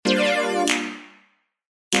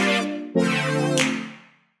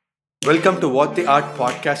Welcome to What the Art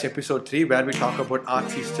Podcast episode 3, where we talk about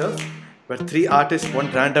artsy stuff, where 3 artists,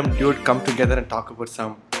 one random dude come together and talk about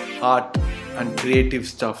some art and creative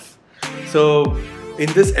stuff. So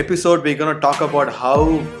in this episode, we're going to talk about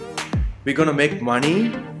how we're going to make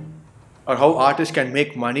money, or how artists can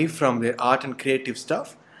make money from their art and creative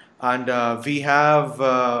stuff. And we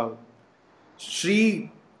have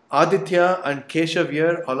Sri, Aditya and Keshav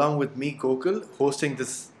here, along with me, Gokul, hosting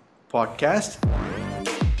this podcast.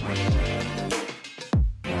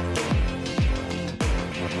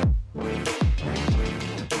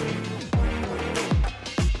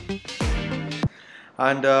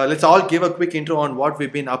 And let's all give a quick intro on what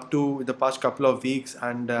we've been up to in the past couple of weeks.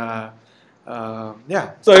 And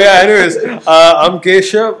yeah. So anyways, I'm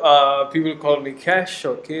Keshav. People call me Kesh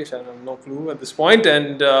or Kesh. I have no clue at this point.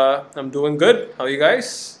 And I'm doing good. How are you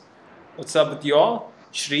guys? What's up with y'all?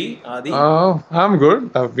 Shri, Adi? I'm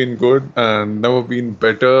good. I've been good and never been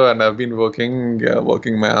better. And I've been working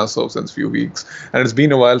my ass off since few weeks. And it's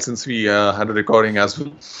been a while since we had a recording as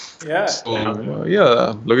well. Yeah. So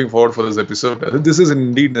looking forward for this episode. This is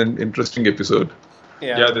indeed an interesting episode.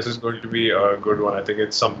 Yeah, this is going to be a good one. I think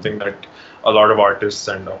it's something that a lot of artists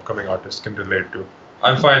and upcoming artists can relate to.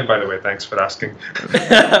 I'm fine, by the way. Thanks for asking.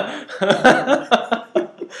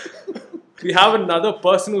 We have another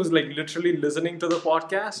person who's like literally listening to the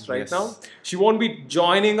podcast right now. She won't be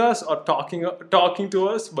joining us or talking to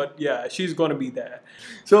us, but yeah, she's going to be there.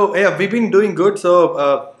 So yeah, we've been doing good.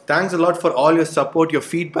 So thanks a lot for all your support, your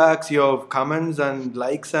feedbacks, your comments and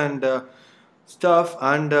likes and stuff.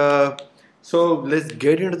 And so let's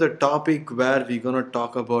get into the topic where we're going to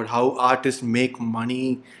talk about how artists make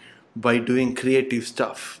money by doing creative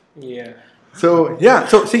stuff. Yeah. So yeah,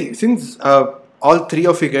 so see, since all three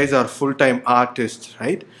of you guys are full-time artists,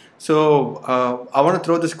 right? So I want to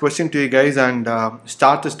throw this question to you guys and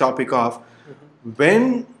start this topic off.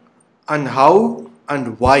 When and how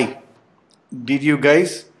and why did you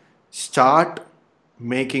guys start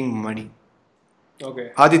making money?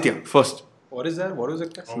 Okay. Aditya, first. What is that? What was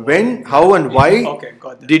it? When, how and why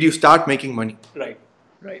got that. did you start making money? Right.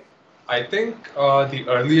 I think the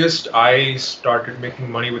earliest I started making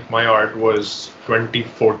money with my art was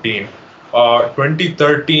 2014.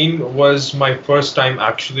 2013 was my first time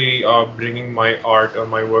actually bringing my art or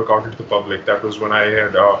my work out into the public. That was when I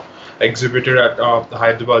had exhibited at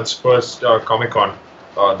Hyderabad's first Comic-Con.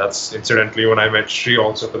 That's incidentally when I met Sri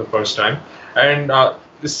also for the first time. And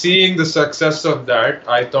seeing the success of that,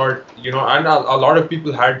 I thought, and a lot of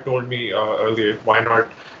people had told me earlier, why not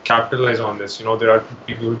capitalize on this? There are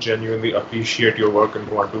people who genuinely appreciate your work and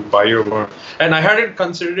want to buy your work. And I hadn't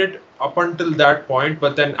considered it up until that point,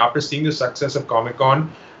 but then after seeing the success of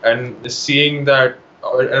Comic-Con and seeing that,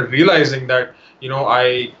 realizing that,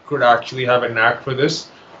 I could actually have a knack for this,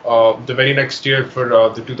 the very next year for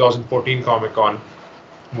the 2014 Comic-Con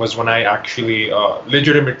was when I actually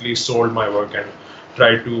legitimately sold my work and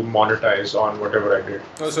tried to monetize on whatever I did.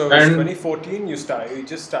 Oh, so it was 2014 you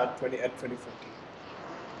just started at 2014.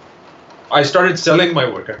 I started selling my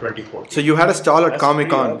work at 2014. So you had a stall at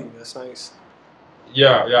Comic-Con. That's nice.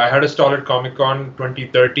 Yeah, I had a stall at Comic-Con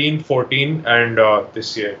 2013, 14, and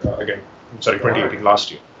this year again. 2018,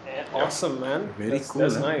 last year. Awesome, man. Very cool.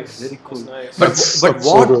 That's nice. Very cool. That's nice. But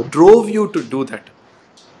what drove you to do that?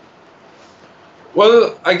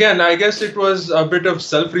 Well, again, I guess it was a bit of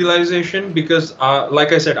self-realization because,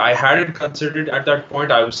 like I said, I hadn't considered at that point.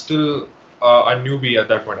 I was still a newbie at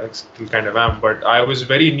that point. I still kind of am, but I was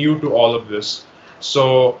very new to all of this.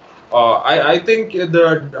 So I think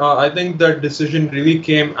the decision really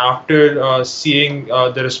came after seeing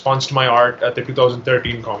the response to my art at the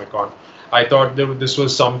 2013 Comic-Con. I thought this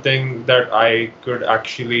was something that I could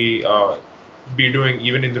actually be doing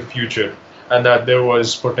even in the future, and that there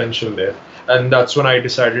was potential there. And that's when I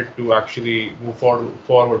decided to actually move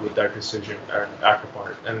forward with that decision and act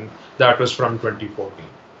upon it. And that was from 2014.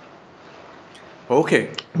 Okay.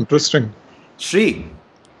 Interesting. Sri.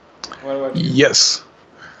 What about you? Yes.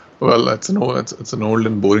 Well, it's an old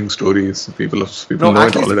and boring story. So people know Actually, it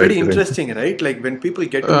it's already. pretty interesting, right? Like when people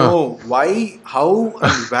get to know why, how,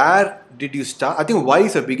 and where did you start? I think why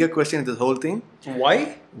is a bigger question in this whole thing.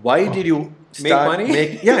 Why? Why did you start Make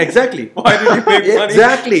money? Yeah, exactly. Why did you make money?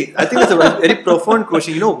 Exactly. I think that's a very profound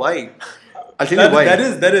question. You know why? I'll tell you why. That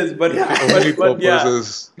is. But The only purpose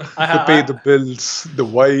is to pay the bills. The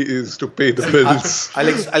why is to pay the bills.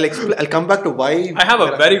 I'll come back to why. I have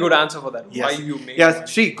a very good answer for that. Yes. Why you make Yeah,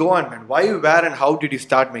 Sri, go on, man. Why, where, and how did you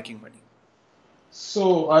start making money?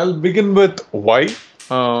 So I'll begin with why.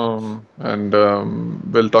 And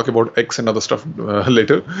we'll talk about X and other stuff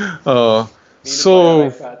later.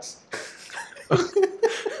 So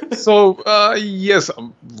So yes,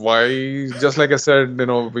 why? Just like I said,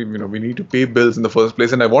 we need to pay bills in the first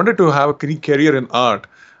place, and I wanted to have a career in art,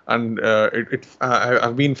 and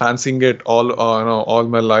I've been fancying it all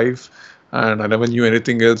my life, and I never knew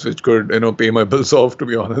anything else which could pay my bills off, to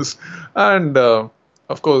be honest. And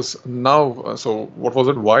of course now, so what was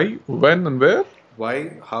it? Why, when, and where?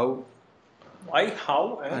 Why, how, Why,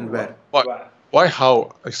 how, and where? Why? Why?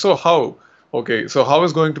 How? So how? Okay. So how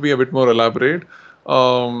is going to be a bit more elaborate.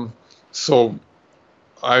 Um, so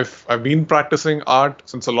I've been practicing art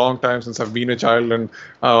since a long time, since I've been a child, and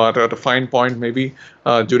at a fine point maybe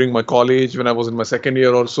during my college when I was in my second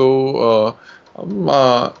year or so.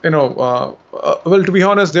 Well, to be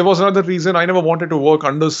honest, there was another reason I never wanted to work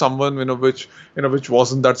under someone, which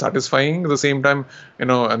wasn't that satisfying. At the same time,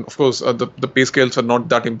 and of course, the pay scales are not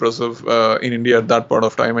that impressive in India at that point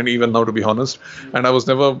of time, and even now, to be honest. And I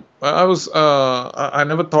never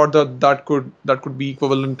thought that could be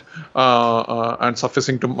equivalent and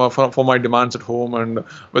sufficing for my demands at home, and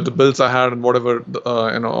with the bills I had and whatever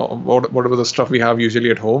the stuff we have usually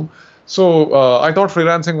at home. So I thought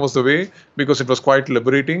freelancing was the way because it was quite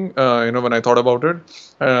liberating, when I thought about it.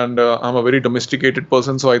 And I'm a very domesticated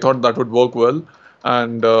person, so I thought that would work well.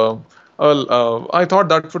 And I thought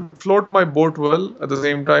that would float my boat well. At the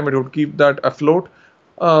same time, it would keep that afloat.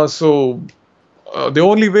 The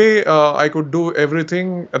only way I could do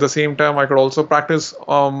everything at the same time, I could also practice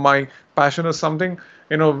my passion is something,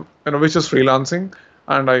 which is freelancing.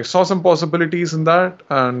 And I saw some possibilities in that,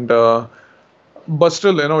 and but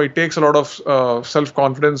still, it takes a lot of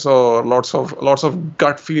self-confidence or lots of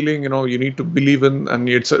gut feeling. You need to believe in, and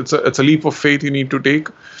it's a leap of faith you need to take.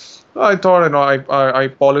 I thought, I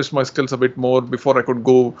polished my skills a bit more before I could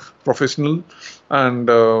go professional, and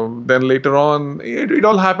then later on, it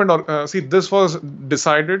all happened. See, this was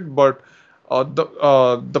decided, but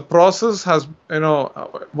the process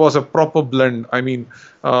was a proper blend. I mean,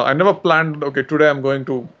 I never planned. Okay, today I'm going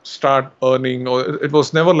to start earning, or it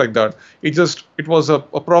was never like that. It was a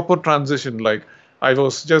proper transition. Like I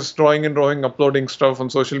was just drawing and drawing, uploading stuff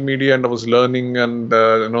on social media, and I was learning and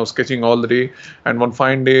sketching all the day. And one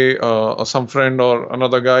fine day, some friend or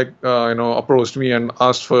another guy, approached me and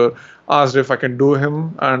asked if I can do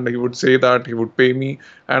him, and he would say that he would pay me.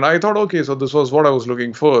 And I thought, okay, so this was what I was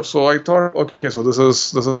looking for. So I thought, okay, so this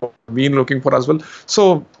is what I've been looking for as well.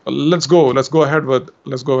 So let's go ahead with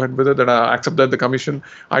it. And I accepted the commission.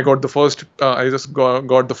 I got the first. I just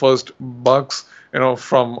got the first bucks,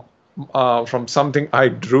 from something I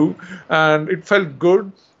drew, and it felt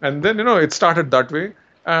good. And then it started that way,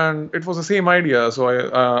 and it was the same idea. So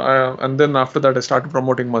and then after that I started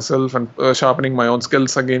promoting myself and sharpening my own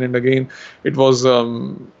skills again and again. It was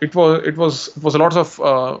lots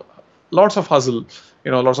of hustle.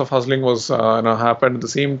 Lots of hustling was happened at the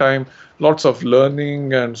same time. Lots of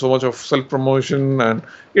learning and so much of self promotion, and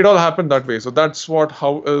it all happened that way. So that's what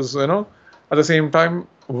how is at the same time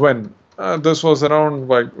when. This was around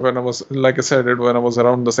when I was, like I said, when I was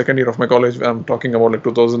around the second year of my college. I'm talking about like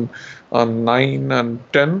 2009 and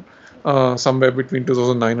 10, somewhere between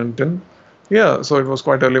 2009 and 10. Yeah, so it was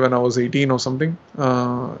quite early when I was 18 or something.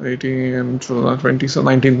 18 and 2020, so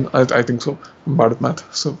 19, I think so. I'm bad at math.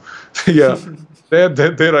 So, yeah,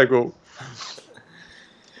 there I go.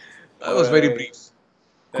 That was very brief.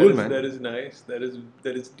 Cool, man. That is nice. That is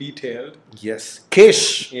detailed. Yes.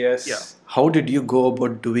 Kish, Yes. Yeah. how did you go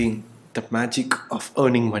about doing the magic of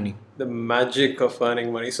earning money? The magic of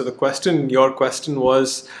earning money. So your question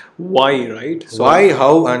was why, right? So Why,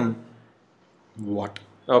 how, and what?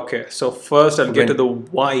 Okay, so first I'll get When? to the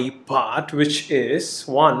why part, which is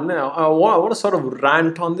one. I want to sort of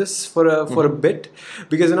rant on this for a bit,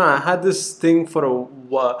 because I had this thing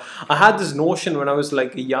I had this notion when I was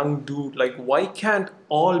like a young dude, like why can't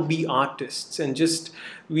all be artists, and just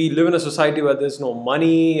we live in a society where there's no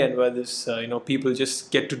money, and where there's people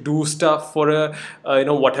just get to do stuff for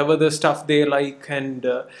whatever the stuff they like, and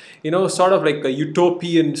sort of like a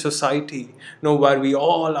utopian society, where we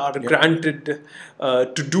all are granted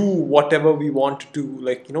to do whatever we want to do.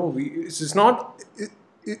 Like it's not.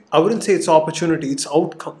 I wouldn't say it's opportunity, it's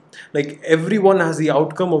outcome. Like everyone has the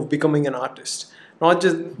outcome of becoming an artist. Not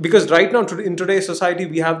just because right now in today's society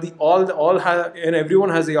we have and everyone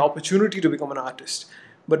has the opportunity to become an artist.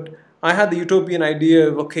 But I had the utopian idea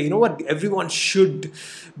of, okay, you know what, everyone should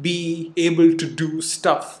be able to do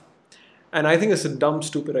stuff. And I think it's a dumb,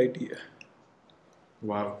 stupid idea.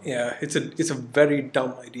 Wow. Yeah, it's a very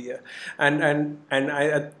dumb idea. And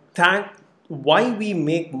I thank why we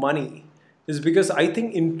make money is because I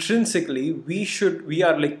think intrinsically we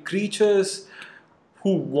are like creatures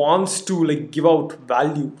who wants to like give out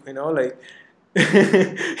value, like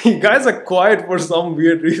You guys are quiet for some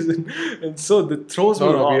weird reason, and so that throws me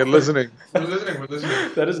No, off. we are listening. We're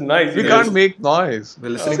listening. That is nice. We You can't guys- make noise.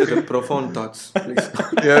 We're listening to the profound thoughts, please.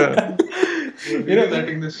 Yeah,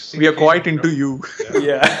 Letting this we are quite into you.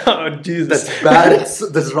 Yeah. Oh, Jesus. That's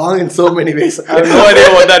bad. That's wrong in so many ways. I have no idea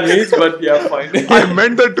what that means, but yeah, fine. I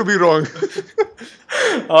meant that to be wrong.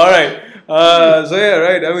 All right. So yeah,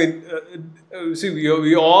 right. I mean, see,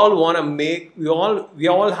 we all want to make. We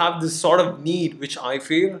all have this sort of need, which I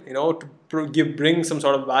feel, to bring some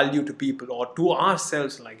sort of value to people or to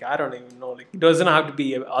ourselves. Like, I don't even know. Like, it doesn't have to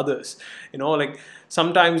be others. Like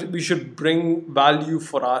sometimes we should bring value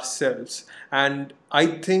for ourselves. And I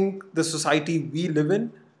think the society we live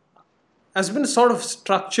in has been sort of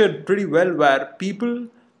structured pretty well, where people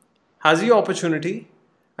has the opportunity,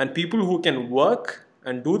 and people who can work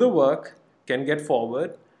and do the work can get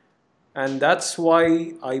forward, and that's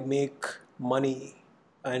why I make money.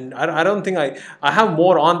 And I don't think I have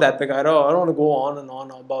more on that. Like, I don't want to go on and on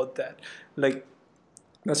about that. Like,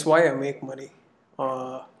 that's why I make money.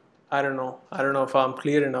 I don't know if I'm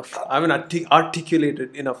clear enough. I haven't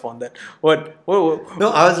articulated enough on that. What? No,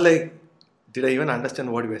 I was like, did I even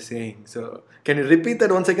understand what you were saying? So can you repeat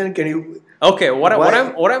that once again? Can you? Okay, what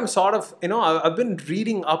Why- I'm sort of, I've been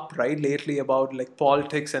reading up lately about like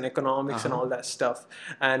politics and economics and all that stuff,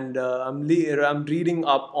 and I'm reading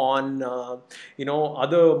up on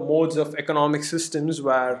other modes of economic systems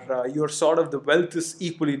where you're sort of the wealth is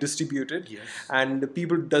equally distributed, Yes. and the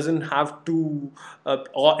people doesn't have to,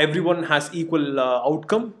 or everyone has equal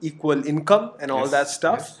outcome, equal income, and all Yes, that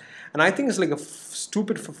stuff, yes. and I think it's like a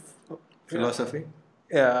stupid. Philosophy?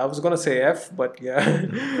 Yeah, I was gonna say F, but yeah,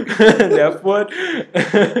 the F word.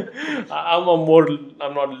 I'm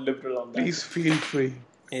not liberal on that. Please feel free.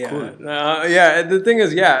 Yeah, Cool. yeah. The thing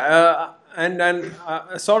is,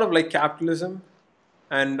 and sort of like capitalism,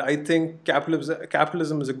 and I think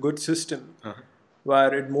capitalism is a good system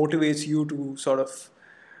where it motivates you to sort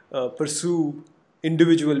of pursue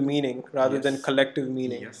individual meaning rather than Yes. collective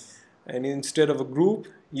meaning. Yes. And instead of a group,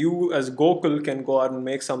 you as Gokul can go out and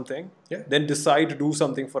make something, Yeah. then decide to do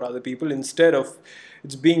something for other people instead of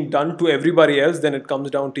it's being done to everybody else. Then it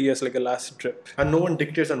comes down to you as like a last trip. And no one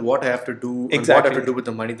dictates on what I have to do and what I Exactly. have to do with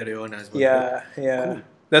the money that I earn as well. Yeah, yeah.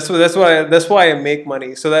 That's why I make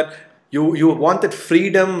money, so that You want that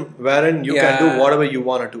freedom wherein you can do Yeah. whatever you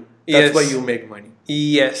want to do. That's Yes. why you make money.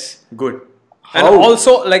 yes. Good. And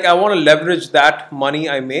also, like, I want to leverage that money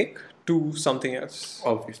I make to something else.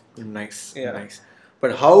 Obvious. Nice. Yeah. Nice.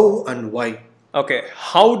 But how and why? Okay,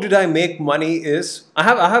 how did I make money? Is I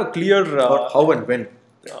have clear Or how and when?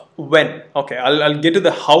 when. Okay, I'll get to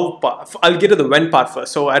the how part. I'll get to the when part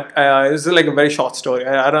first. So this is like a very short story.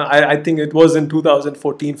 I think it was in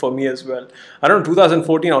 2014 for me as well. I don't know,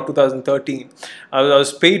 2014 or 2013. I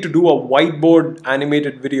was paid to do a whiteboard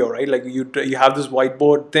animated video, right? Like you have this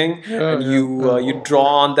whiteboard thing, and you draw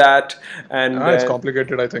on that, and It's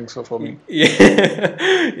complicated, I think so, for me.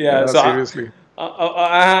 yeah. So seriously.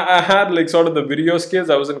 I had like sort of the video skills.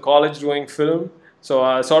 I was in college doing film. So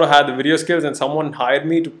I sort of had the video skills, and someone hired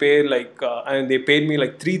me to pay and they paid me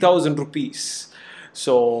like 3,000 rupees.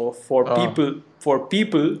 So for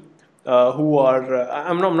people who are,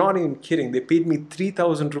 I'm not even kidding. They paid me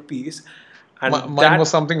 3,000 rupees, and Mine was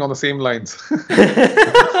something on the same lines.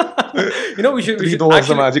 we should Three was the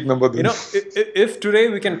actually, magic number. Then. if today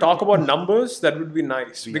we can talk about numbers, that would be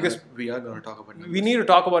nice because We are going to talk about numbers. we need to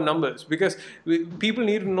talk about numbers because people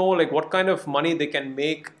need to know like what kind of money they can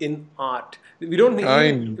make in art. We don't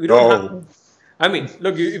need. We don't have. I mean,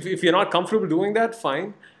 look, if you're not comfortable doing that,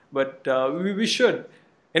 fine, but we should.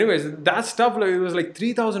 Anyways, that stuff like, it was like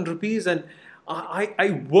 3,000 rupees, and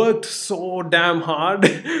I worked so damn hard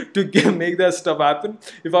to make that stuff happen.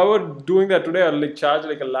 If I were doing that today, I'd like charge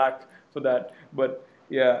like 1 lakh for that. But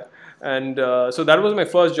yeah, and so that was my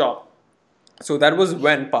first job. So that was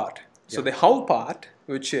when part. So the how part,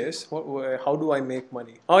 which is how do I make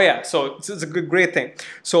money? Oh yeah, so it's a great thing.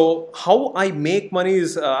 So how I make money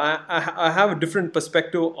is I have a different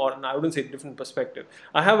perspective, or I wouldn't say different perspective.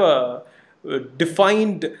 I have a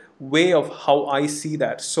defined way of how I see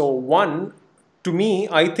that. So one, to me,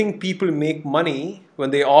 I think people make money when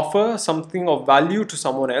they offer something of value to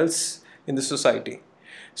someone else in the society.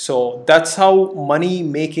 So that's how money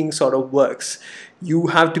making sort of works. You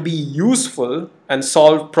have to be useful and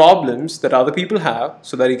solve problems that other people have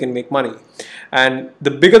so that you can make money. And the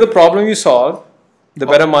bigger the problem you solve, the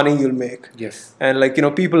better money you'll make. Yes. And like,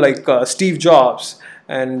 people like Steve Jobs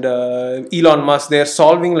and Elon Musk. They're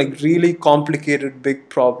solving like really complicated big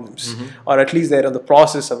problems, or at least they're in the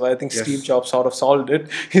process of. I think Yes. Steve Jobs sort of solved it.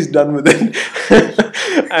 He's done with it,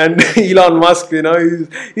 and Elon Musk,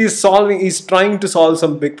 he's trying to solve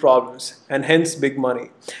some big problems, and hence big money.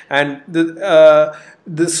 And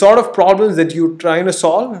the sort of problems that you're trying to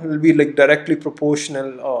solve will be like directly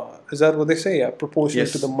proportional, or is that what they say? Yeah, proportional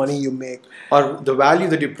Yes. to the money you make. Or the value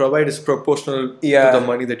that you provide is proportional Yeah. to the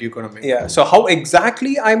money that you're gonna make. Yeah. So how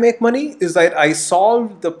exactly I make money is that I solve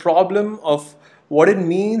the problem of what it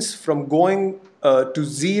means from going to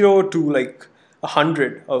 0 to like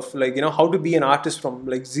 100, of like how to be an artist from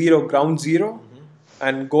like ground zero,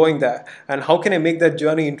 and going there, and how can I make that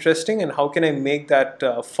journey interesting, and how can I make that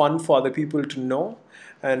fun for other people to know,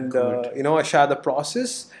 and I share the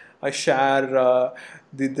process. I share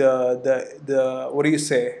the what do you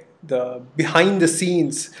say, the behind the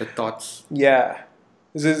scenes. The thoughts. Yeah,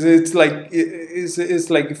 it's like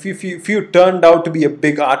if you turned out to be a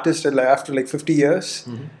big artist after like 50 years,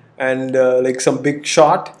 and like some big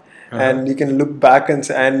shot, and you can look back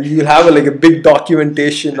and you'll have like a big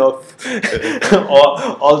documentation of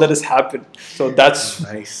all that has happened. So that's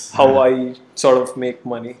Nice. how I sort of make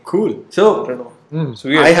money. Cool. I don't So know. So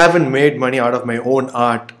weird. I haven't made money out of my own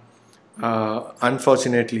art,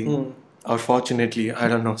 unfortunately, or fortunately, I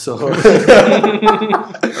don't know. So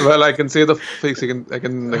Well, I can say the fix. I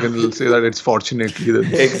can say that it's fortunately that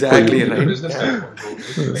exactly The right. business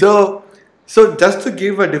standpoint. So just to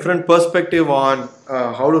give a different perspective on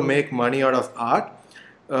how to make money out of art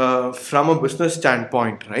from a business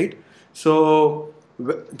standpoint, right? So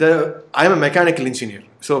I'm a mechanical engineer.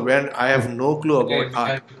 So when I have no clue about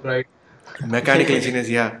art, Right. mechanical engineers,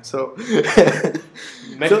 yeah. So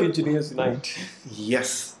Mech So- Engineers Unite.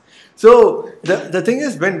 yes. So the thing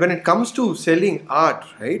is when it comes to selling art,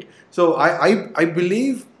 right? So I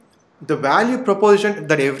believe the value proposition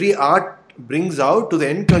that every art brings out to the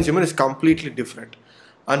end consumer is completely different.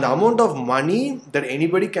 And the amount of money that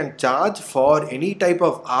anybody can charge for any type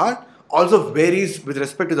of art also varies with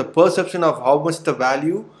respect to the perception of how much the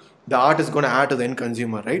value the art is going to add to the end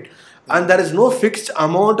consumer, right? And there is no fixed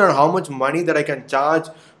amount on how much money that I can charge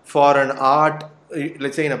for an art,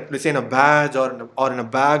 let's say in a badge or in a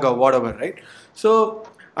bag or whatever, right? So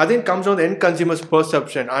I think it comes down to the end consumer's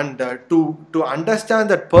perception, and to understand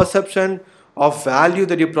that perception of value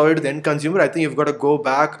that you provide to the end consumer, I think you've got to go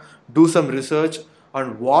back, do some research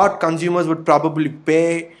on what consumers would probably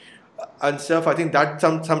pay and stuff. I think that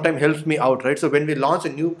sometimes helps me out, right? So when we launch a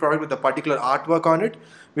new product with a particular artwork on it,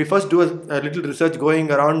 we first do a little research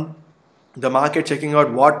going around the market, checking out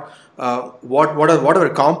what are our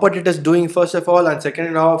competitors doing first of all, and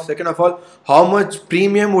second of all, how much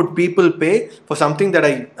premium would people pay for something that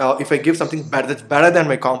if I give something better that's better than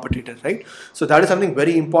my competitor, right? So that is something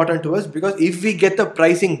very important to us, because if we get the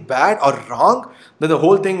pricing bad or wrong, then the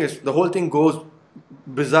whole thing goes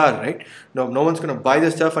bizarre, right? No one's going to buy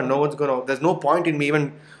this stuff, and there's no point in me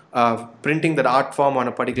even printing that art form on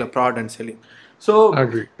a particular product and selling. So I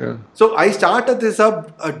agree. Yeah. so I started this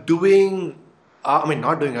up selling art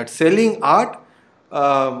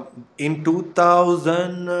in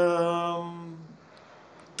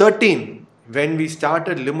 2013 when we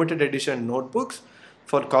started limited edition notebooks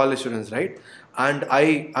for college students, right? And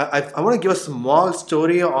I want to give a small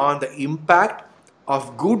story on the impact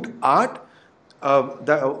of good art,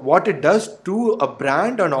 what it does to a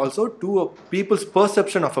brand and also to people's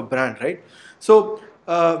perception of a brand, right? So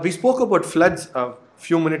we spoke about floods a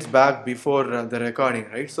few minutes back before the recording,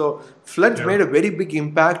 right? So floods made a very big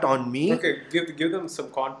impact on me. Okay, give them some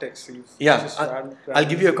context. Yeah, I'll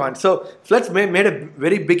give you a context. So floods made a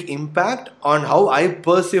very big impact on how I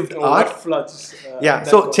perceived art. What floods? Yeah,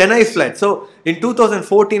 so Chennai flood. So in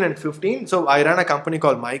 2014 and 15, so I ran a company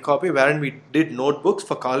called My Copy, wherein we did notebooks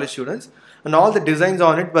for college students, and all the designs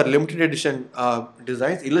on it were limited edition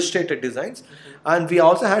designs, illustrated designs. And we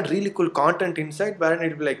also had really cool content inside, wherein it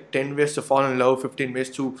would be like 10 ways to fall in love, 15 ways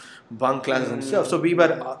to bunk classes and stuff. So we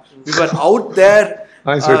were out there.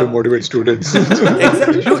 Nice way to motivate students.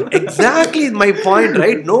 Exactly my point,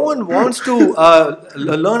 right? No one wants to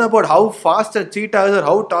learn about how fast a cheetah is or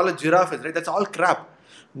how tall a giraffe is, right? That's all crap.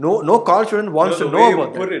 No college student wants to know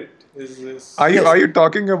about that. Are you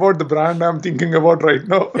talking about the brand I'm thinking about right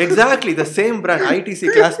now? Exactly, the same brand,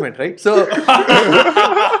 ITC classmate, right? So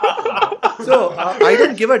I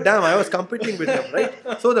didn't give a damn. I was competing with them, right?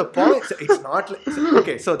 So the point, it's not like,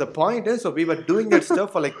 okay. So the point is, so we were doing that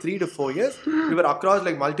stuff for like 3 to 4 years. We were across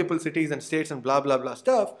like multiple cities and states and blah blah blah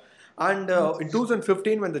stuff. And in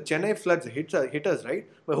 2015, when the Chennai floods hit us, right,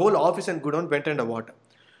 my whole office and godown went under water,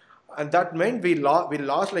 and that meant we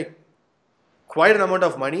lost like quite an amount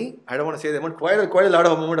of money. I don't want to say the amount, quite a lot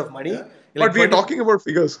of amount of money. But we are talking about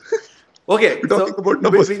figures. Okay, We're talking about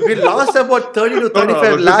numbers. we lost about 30 to 35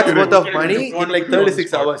 I was just lakhs kidding. worth of money in like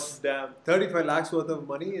 36 hours. Damn, 35 lakhs worth of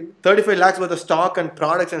money in 35 lakhs worth of stock and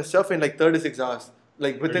products and stuff in like 36 hours.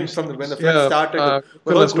 Like within from when the flood started.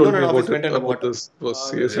 Phil Well, has told me Gudon office about, went under about water. this. Was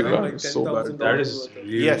Wow, seriously yeah, bad. like It's so $10,000. bad. That is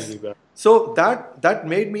really, Yes. really bad. So that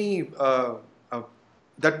made me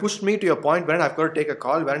that pushed me to a point where I've got to take a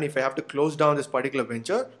call wherein if I have to close down this particular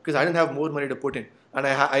venture because I didn't have more money to put in, and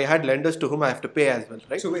I had lenders to whom I have to pay as well,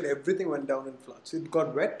 right? So when everything went down in floods, it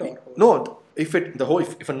got wet or No, if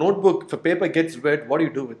a notebook, if a paper gets wet, what do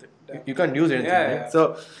you do with it? You can't use anything. Yeah, right?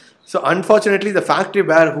 yeah. So unfortunately, the factory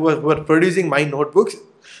who were producing my notebooks,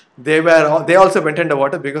 they also went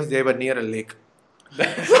underwater because they were near a lake.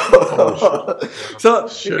 So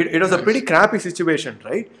it was a pretty crappy situation,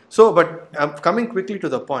 right? So, but I'm coming quickly to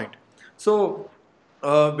the point. So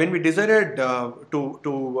when we decided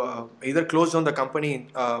to either close down the company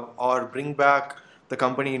or bring back the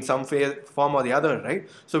company in some form or the other, right?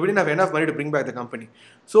 So we didn't have enough money to bring back the company.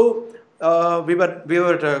 So we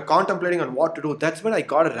were contemplating on what to do. That's when I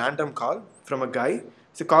got a random call from a guy.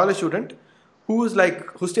 He's a college student who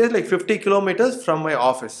stays like 50 kilometers from my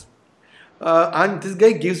office. And this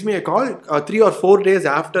guy gives me a call 3 or 4 days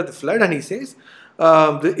after the flood, and he says,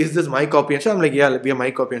 "Is this my copy and stuff?" I'm like, "Yeah, we have my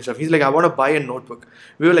copy and stuff." He's like, "I want to buy a notebook."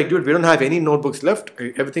 We were like, "Dude, we don't have any notebooks left.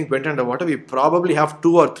 Everything went underwater. We probably have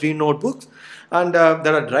 2 or 3 notebooks, and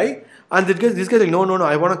that are dry." And this guy's like, "No,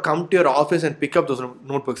 I want to come to your office and pick up those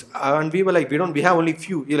notebooks." And we were like, "We have only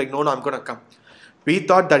few." He's like, "No, I'm gonna come." We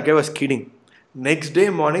thought that guy was kidding. Next day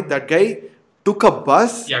morning, that guy took a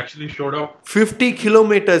bus. He actually showed up. 50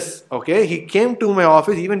 kilometers, okay? He came to my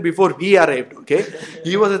office even before we arrived, okay?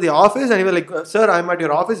 He was at the office and he was like, "Sir, I'm at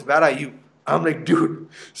your office. Where are you?" I'm like, "Dude."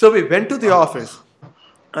 So we went to the office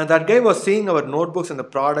and that guy was seeing our notebooks and the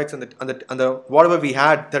products and the whatever we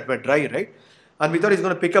had that were dry, right? And we thought he's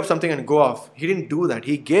going to pick up something and go off. He didn't do that.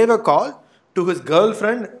 He gave a call to his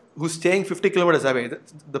girlfriend who's staying 50 kilometers away,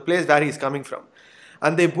 the place where he's coming from.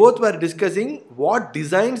 And they both were discussing what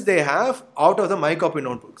designs they have out of the MyCopy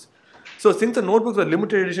notebooks. So since the notebooks were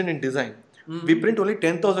limited edition in design, we print only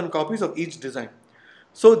 10,000 copies of each design.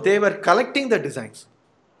 So they were collecting the designs.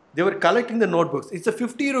 They were collecting the notebooks. It's a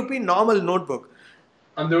 50 rupee normal notebook.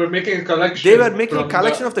 And they were making a collection. They were making a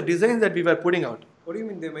collection of the designs that we were putting out. What do you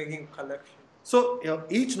mean they're making a collection? So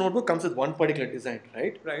each notebook comes with one particular design,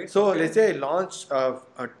 right? Right. So Okay. let's say I launched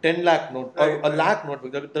a 10 lakh note or Right. a lakh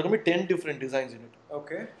notebook. There are going to be 10 different designs in it.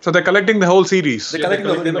 Okay. So they're collecting the whole series. They Yeah,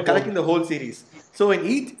 were collecting the whole series. So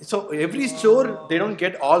every store they don't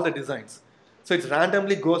get all the designs. So it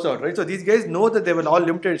randomly goes out, right? So these guys know that they were all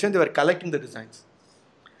limited edition. They were collecting the designs.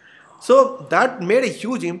 So that made a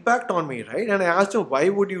huge impact on me, right? And I asked him, why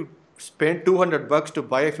would you spend $200 to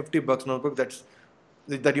buy a $50 notebook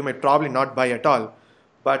that you might probably not buy at all?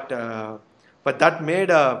 But that made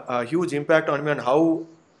a huge impact on me on how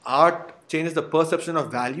art changes the perception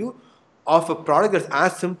of value of a product that's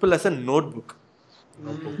as simple as a notebook.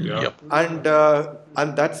 Yeah. Yep.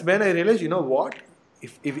 And that's when I realized, you know what?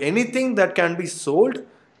 If anything that can be sold,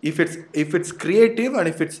 if it's creative and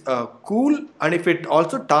if it's cool and if it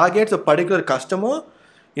also targets a particular customer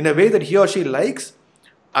in a way that he or she likes,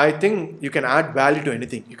 I think you can add value to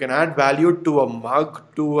anything. You can add value to a mug,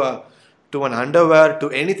 to an underwear, to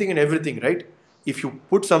anything and everything, right? If you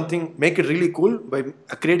put something, make it really cool by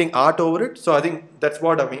creating art over it. So I think that's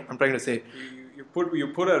what I'm trying to say. You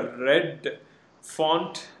put a red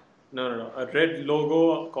font, a red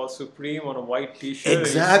logo called Supreme on a white T-shirt.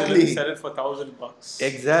 Exactly. And you sell it for $1,000.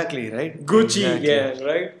 Exactly, right? Gucci, Exactly.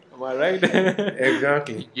 yeah, right? Am I right?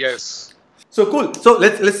 Exactly. Yes. So cool. So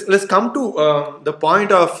let's come to the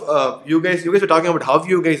point of you guys were talking about how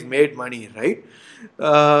you guys made money, right?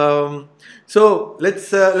 So let's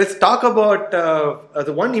talk about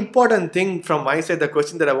the one important thing from my side. The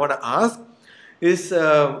question that I want to ask is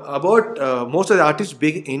about most of the artists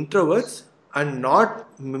being introverts and not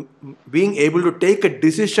being able to take a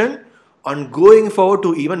decision on going forward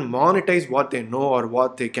to even monetize what they know or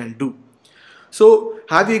what they can do. So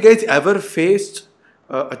have you guys ever faced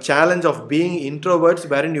a challenge of being introverts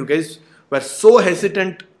wherein you guys were so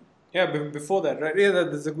hesitant? Yeah, before that, right?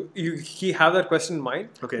 Yeah, he have that question in mind.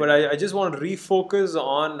 Okay. But I just want to refocus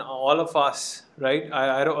on all of us, right?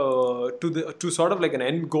 To sort of like an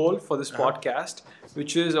end goal for this podcast,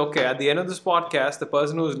 which is okay. At the end of this podcast, the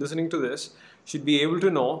person who is listening to this should be able to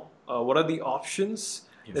know what are the options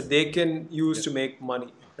that they can use to make money,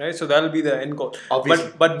 right? So that'll be the end goal.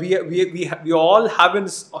 Obviously. But we all haven't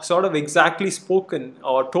sort of exactly spoken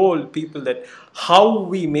or told people that how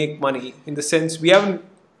we make money, in the sense we haven't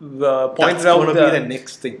pointed That's out gonna be the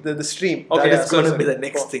next thing. the stream. That Okay, is yeah, going to sorry, be the sorry.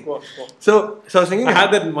 next Go on, thing. go on, go on. So I was thinking. I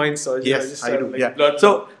had that in mind, so Yes, just, I do. like, Yeah. blurred it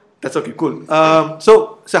So that's okay. Cool.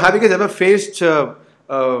 So have you guys ever faced?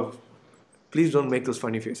 Please don't make those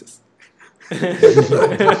funny faces. You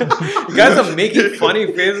guys are making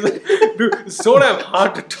funny faces. Dude, it's so damn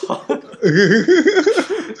hard to talk.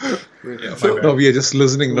 Yeah, So, my bad. no, we are just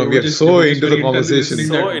listening. No, we are just- so we're just into very the conversation. listening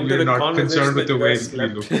So that into we're the not conversation concerned with that the you way guys we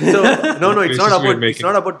slept. look. So no, it's Faces not we're about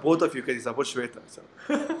making. both of you guys. It's about Shweta. So.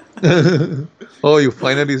 Oh, you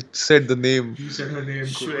finally said the name. You said her name.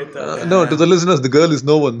 Shweta. No, to the listeners, the girl is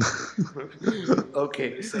no one.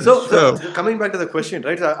 Okay. So So- coming back to the question,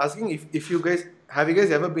 right? So I was asking if you guys have you guys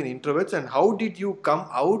ever been introverts, and how did you come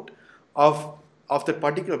out of that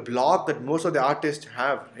particular block that most of the artists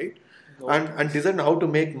have, right? And decide how to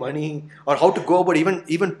make money or how to go about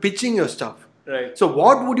even pitching your stuff. Right. So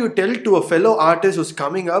what would you tell to a fellow artist who's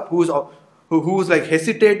coming up, who's like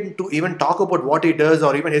hesitant to even talk about what he does,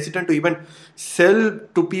 or even hesitant to even sell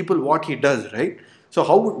to people what he does, right? So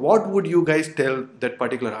what would you guys tell that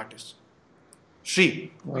particular artist?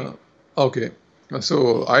 Shri. Okay,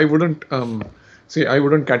 so I wouldn't I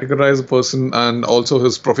wouldn't categorize a person and also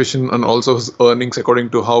his profession and also his earnings according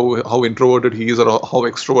to how introverted he is or how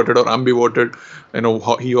extroverted or ambiverted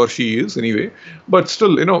how he or she is anyway. But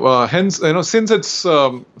still, hence since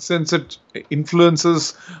it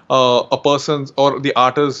influences a person's or the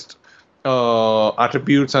artist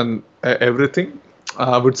attributes and everything.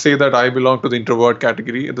 I would say that I belong to the introvert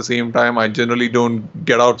category. At the same time, I generally don't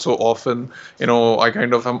get out so often. I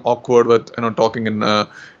kind of am awkward with talking in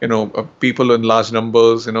people in large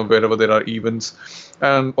numbers. Wherever there are events,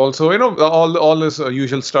 and also all this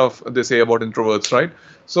usual stuff they say about introverts, right?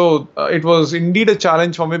 So it was indeed a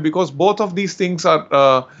challenge for me because both of these things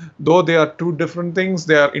are, though they are two different things,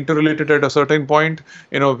 they are interrelated at a certain point.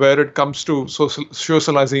 Where it comes to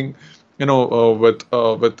socializing. With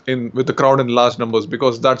the crowd in large numbers,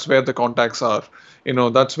 because that's where the contacts are.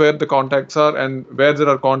 That's where the contacts are, and where there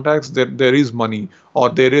are contacts, there is money, or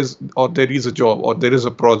there is a job, or there is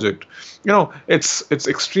a project. It's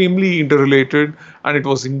extremely interrelated, and it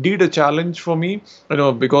was indeed a challenge for me.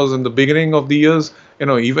 Because in the beginning of the years,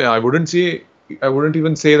 even I wouldn't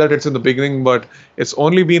even say that it's in the beginning, but it's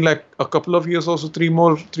only been like a couple of years, also 3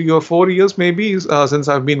 or 4 years maybe, since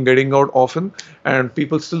I've been getting out often, and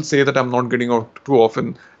people still say that I'm not getting out too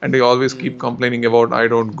often, and they always keep complaining about I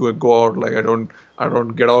don't go out, like I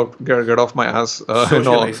don't get off my ass,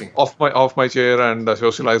 Socializing. off my chair and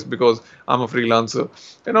socialize because I'm a freelancer.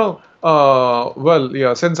 Well,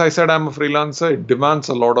 yeah, since I said I'm a freelancer, it demands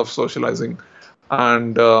a lot of socializing,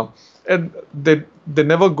 and they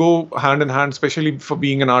never go hand in hand, especially for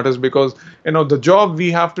being an artist, because the job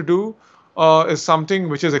we have to do is something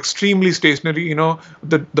which is extremely stationary.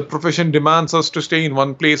 The profession demands us to stay in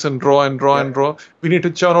one place and draw and draw and draw. We need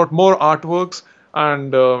to churn out more artworks,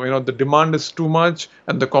 and the demand is too much,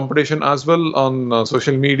 and the competition as well on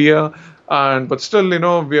social media. But still,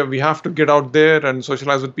 we have to get out there and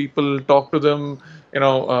socialize with people, talk to them,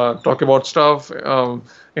 talk about stuff,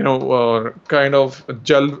 kind of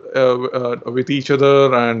gel with each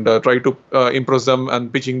other, and try to impress them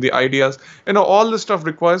and pitching the ideas. All this stuff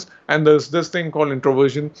requires, and there's this thing called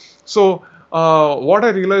introversion. So what I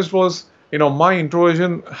realized was, my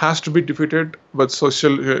introversion has to be defeated with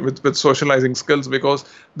socializing skills, because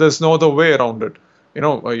there's no other way around it.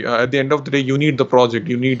 At the end of the day, you need the project,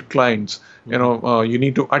 you need clients, you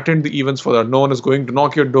need to attend the events for that. No one is going to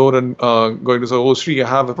knock your door and going to say, oh, Sri, I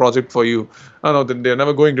have a project for you. No, then they're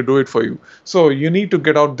never going to do it for you. So you need to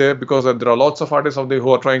get out there, because there are lots of artists out there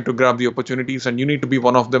who are trying to grab the opportunities, and you need to be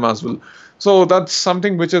one of them as well. So that's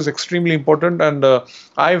something which is extremely important. And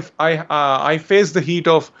I face the heat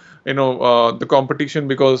of the competition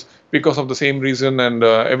because of the same reason, and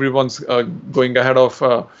everyone's going ahead of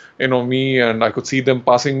me, and I could see them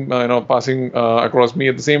passing across me.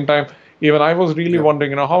 At the same time, even I was really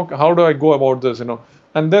wondering, how do I go about this,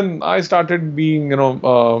 and then I started being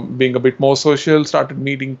being a bit more social, started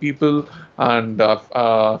meeting people, and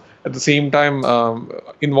at the same time,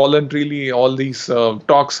 involuntarily, all these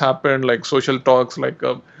talks happened, like social talks, like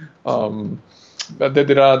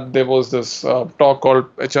there was this talk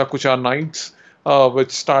called Echakucha Nights,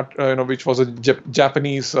 which was a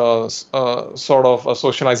Japanese sort of a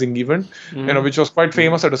socializing event, which was quite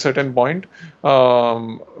famous at a certain point,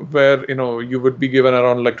 where you would be given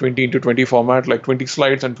around like 20 into 20 format, like 20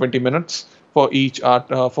 slides and 20 minutes for each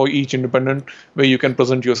each independent, where you can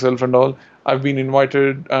present yourself and all. I've been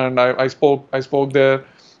invited, and I spoke there.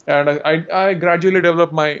 And I gradually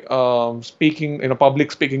developed my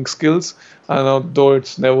public speaking skills, though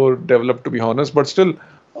it's never developed, to be honest. But still,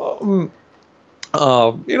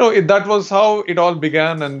 that was how it all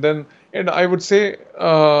began. And then, and I would say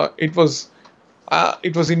it was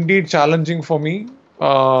indeed challenging for me,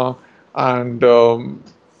 and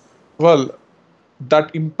well,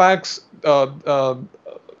 that impacts the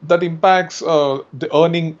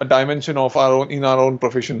earning dimension of our own in our own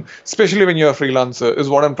profession, especially when you're a freelancer, is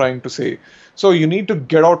what I'm trying to say. So you need to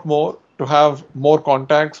get out more to have more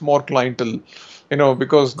contacts, more clientele,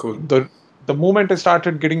 because Cool. the moment I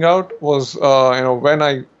started getting out was when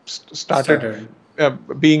I started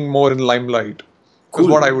being more in limelight. Cool.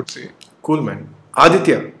 Is what I would say. Cool, man.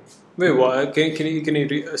 Aditya. Wait, what? Can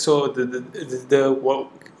you so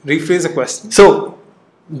rephrase the question? So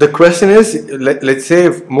the question is, let's say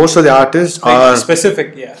if most of the artists Like are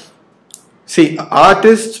specific, yeah. see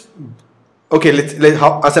artists. Okay,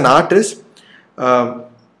 as an artist,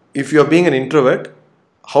 if you're being an introvert,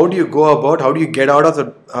 how do you get out of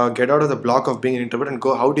the block of being an introvert and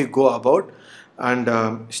how do you go about and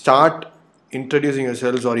start introducing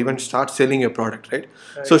yourselves or even start selling your product, right?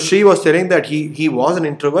 So she was telling that he was an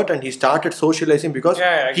introvert and he started socializing because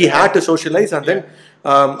he had to socialize, and then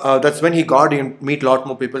that's when he got to meet a lot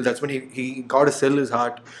more people. That's when he got to sell his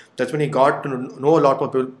art. That's when he got to know a lot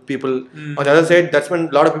more people. On the other side, that's when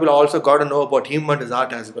a lot of people also got to know about him and his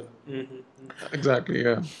art as well. Exactly,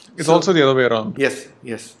 yeah. It's also the other way around. Yes.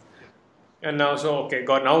 And now, now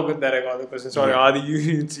that I got the question. Sorry, Adi,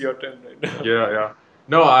 it's your turn right now. Yeah.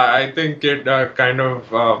 No, I think it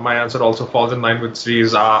my answer also falls in line with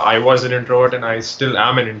Sri's. I was an introvert and I still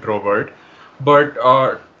am an introvert. But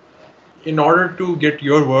in order to get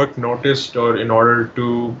your work noticed or in order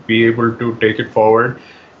to be able to take it forward,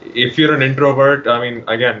 if you're an introvert, I mean,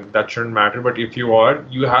 again, that shouldn't matter. But if you are,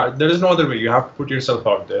 there is no other way. You have to put yourself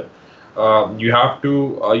out there. You have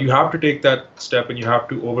to take that step and you have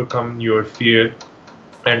to overcome your fear.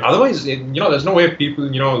 And otherwise, there's no way people,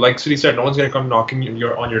 like Sri said, no one's going to come knocking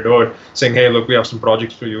on your door saying, hey, look, we have some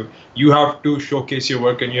projects for you. You have to showcase your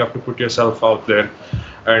work and you have to put yourself out there.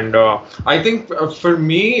 And I think for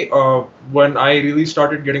me, when I really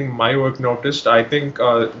started getting my work noticed, I think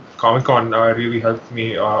Comic-Con really helped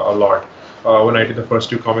me a lot. When I did the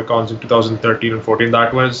first two Comic-Cons in 2013 and 14,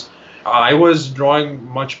 I was drawing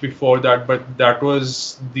much before that, but that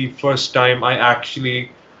was the first time I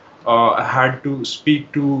actually had to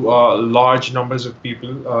speak to large numbers of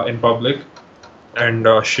people in public and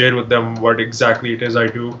share with them what exactly it is I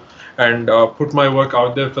do and put my work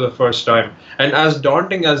out there for the first time. And as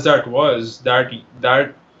daunting as that was, that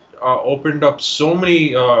opened up so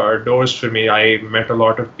many doors for me. I met a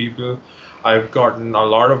lot of people. I've gotten a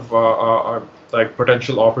lot of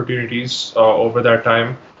potential opportunities over that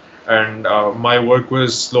time, and my work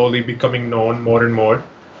was slowly becoming known more and more.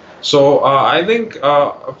 So I think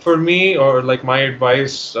for me, or like my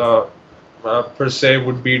advice per se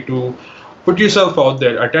would be to put yourself out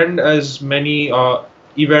there, attend as many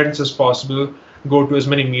events as possible, go to as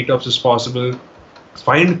many meetups as possible,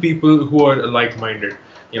 find people who are like-minded.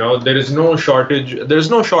 There is no shortage.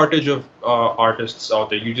 There's no shortage of artists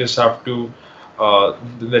out there. You just have to.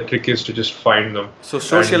 The trick is to just find them. So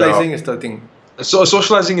socializing is the thing. So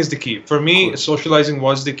socializing is the key. For me, socializing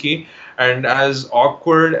was the key. And as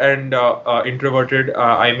awkward and introverted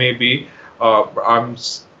I may be, I'm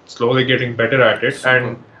slowly getting better at it. Super.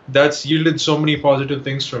 And that's yielded so many positive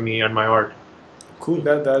things for me and my art. Cool.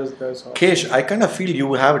 That's awesome. Kesh, I kind of feel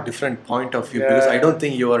you have a different point of view because I don't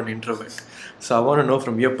think you are an introvert. So I want to know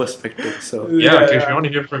from your perspective. So Kesh, I want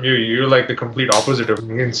to hear from you. You're like the complete opposite of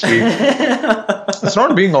me and Steve. It's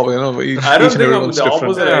not being opposite. I don't think I'm the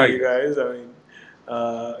opposite of you guys. I mean,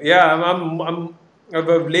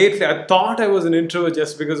 lately I thought I was an introvert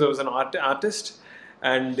just because I was an artist,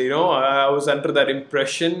 and I was under that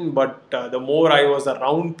impression. But the more I was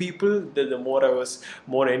around people, the more I was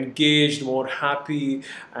more engaged, more happy,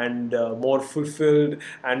 and more fulfilled.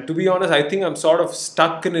 And to be honest, I think I'm sort of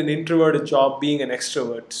stuck in an introverted job being an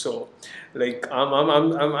extrovert. So like my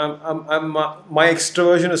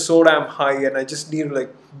extroversion is so damn high, and I just need to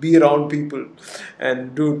be around people.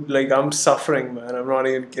 And dude, I'm suffering, man. I'm not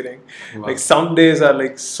even kidding. Wow. Some days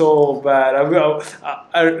are so bad.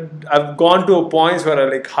 I've gone to a point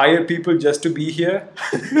where I hire people just to be here.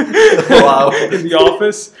 Wow. In the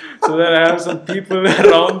office, so that I have some people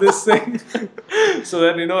around this thing, so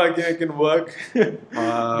that I can work.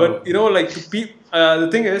 Wow. But the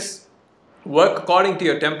thing is, work according to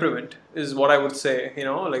your temperament is what I would say.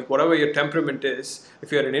 Whatever your temperament is,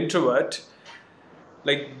 if you're an introvert,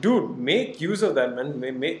 dude, make use of that, man.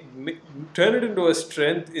 Turn it into a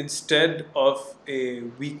strength instead of a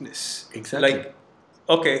weakness. Exactly.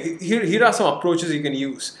 Okay, here are some approaches you can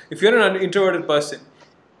use. If you're an introverted person,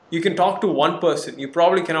 you can talk to one person. You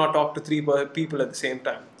probably cannot talk to three people at the same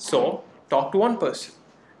time. So talk to one person,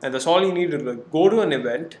 and that's all you need to do. Go to an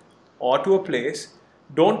event or to a place.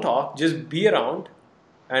 Don't talk. Just be around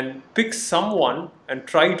and pick someone and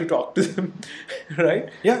try to talk to them. Right?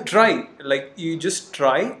 Yeah. Try. Like you just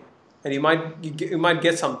try. And you might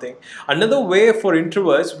get something. Another way for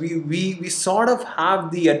introverts, we sort of have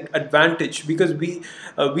the advantage because we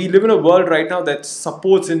live in a world right now that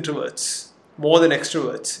supports introverts more than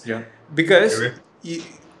extroverts. Yeah. Because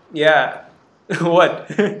yeah, what?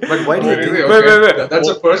 But why do you think? Wait. That's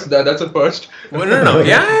a first. That's a first. Well, no.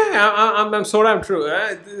 Yeah, I'm so damn true.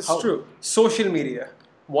 It's true. Social media.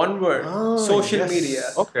 One word. Social media.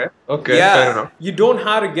 Okay. Yeah, Fair enough. you don't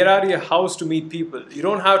have to get out of your house to meet people. You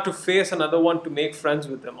don't have to face another one to make friends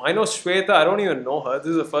with them. I know Shweta. I don't even know her. This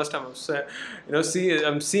is the first time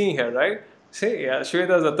I'm seeing her. Right? See, yeah,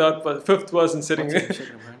 Shweta is the fifth person sitting here.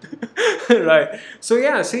 Right. So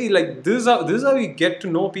yeah, see, like this is how you get to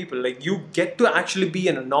know people. Like you get to actually be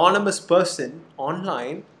an anonymous person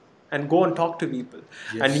online and go and talk to people.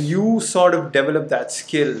 Yes. And you sort of develop that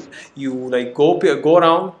skill. You like go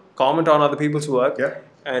around, comment on other people's work. Yeah.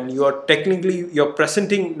 And you're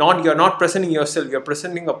not presenting yourself, you're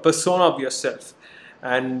presenting a persona of yourself.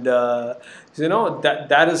 And that's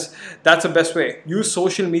the best way. Use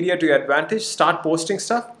social media to your advantage. Start posting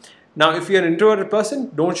stuff. Now if you're an introverted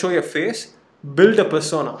person, don't show your face. Build a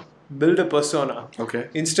persona. Okay.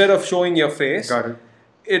 Instead of showing your face. Got it.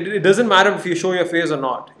 It doesn't matter if you show your face or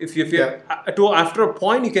not. After a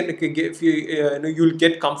point you'll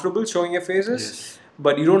get comfortable showing your faces. Yes.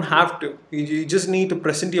 But you don't have to. You just need to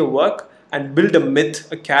present your work and build a myth,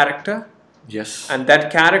 a character. Yes. And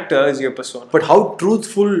that character is your persona. But how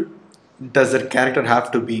truthful does that character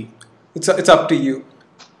have to be? It's up to you.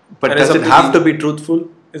 But And does it's it up to have you. to be truthful?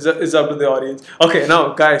 It's up to the audience. Okay,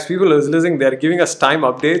 now guys, people who's listening, they're giving us time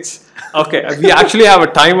updates. Okay, we actually have a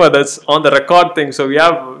timer that's on the record thing, so we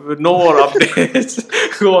have no more updates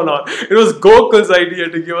going on. It was Gokul's idea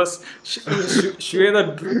to give us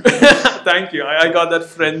Shweta. Thank you. I got that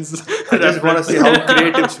friends. I just want to see how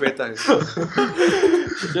creative Shweta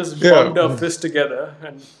is. Just bumped our fists together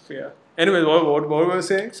and yeah. Anyway, what were we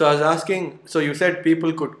saying? So I was asking, so you said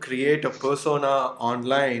people could create a persona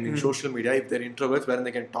online in social media if they're introverts, wherein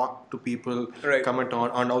they can talk to people, Right. comment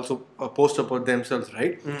on, and also post about themselves,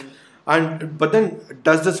 right? But then,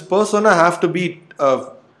 does this persona have to be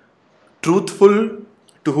truthful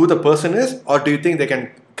to who the person is, or do you think they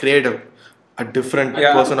can create a different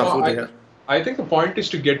person of who they are? I think the point is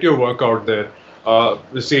to get your work out there.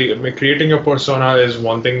 Creating a persona is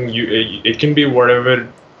one thing. It can be whatever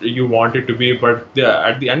you want it to be, but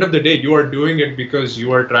at the end of the day, you are doing it because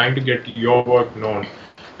you are trying to get your work known.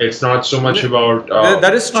 It's not so much about.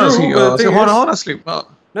 That is true. but the thing is- Honestly,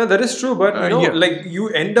 no, that is true. But like you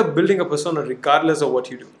end up building a persona regardless of what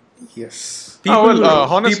you do. Yes.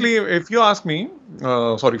 honestly, if you ask me,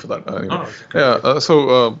 sorry for that.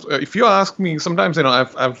 If you ask me, sometimes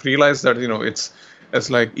I've realized that it's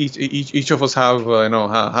like each of us have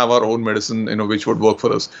have our own medicine which would work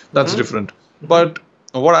for us. That's different. But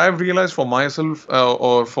what I've realized for myself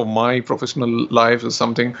or for my professional life is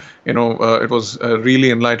something it was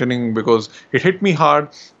really enlightening, because it hit me hard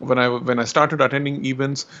when I started attending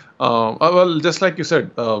events. Just like you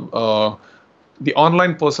said, the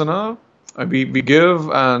online persona we give,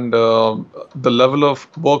 and the level of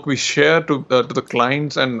work we share to the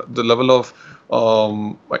clients, and the level of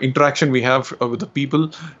interaction we have with the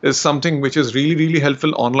people is something which is really, really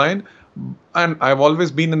helpful online. And I've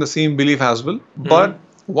always been in the same belief as well. But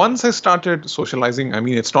once I started socializing,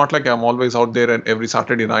 it's not like I'm always out there and every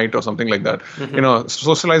Saturday night or something like that.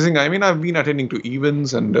 Socializing, I've been attending to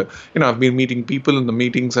events, and I've been meeting people in the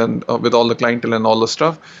meetings and with all the clientele and all the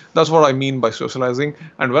stuff. That's what I mean by socializing.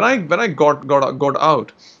 And when I got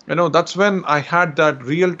out, that's when I had that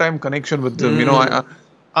real time connection with them.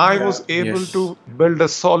 I was able to build a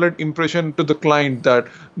solid impression to the client that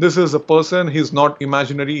this is a person, he's not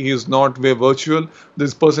imaginary, he's not virtual.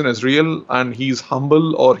 This person is real, and he's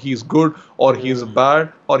humble, or he's good, or he's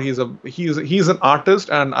bad, or he's an artist,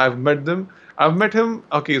 and I've met him.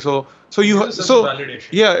 Okay, so validation.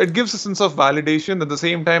 Yeah, it gives a sense of validation. At the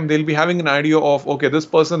same time, they'll be having an idea of, okay, this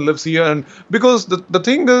person lives here, and because the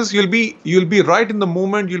thing is, you'll be right in the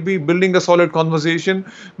moment. You'll be building a solid conversation,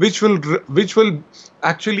 which will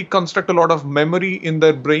actually construct a lot of memory in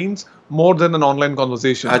their brains more than an online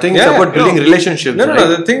conversation. I think it's about building relationships. No.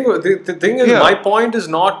 Right? The thing is, my point is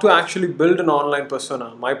not to actually build an online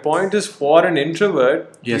persona. My point is for an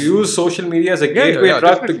introvert to use social media as a gateway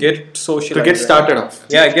drug to get social. To get started off.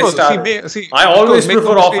 Yeah, get started. see, I of always course, make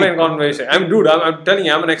prefer no mistake. offline conversation. I'm telling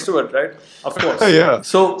you, I'm an extrovert, right? Of course. Yeah.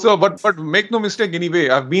 So- But make no mistake. Anyway,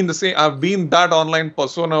 I've been the same. I've been that online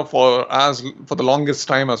persona for the longest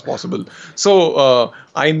time as possible. So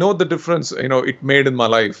I know the difference. It made in my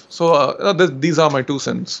life. So these are my 2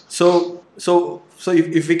 cents. So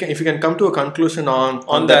if you can come to a conclusion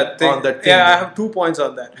On that thing. yeah, Yeah, I have 2 points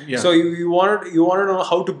on that. Yeah. So you wanted to know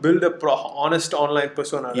how to build a honest online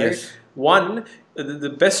persona, right? Yes. One, the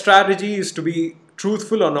best strategy is to be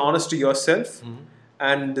truthful and honest to yourself.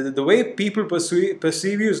 And the way people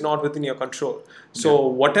perceive you is not within your control. So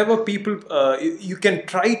whatever people, you can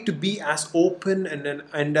try to be as open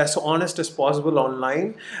and as honest as possible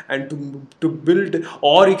online, and to build,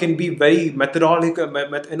 or you can be very methodological.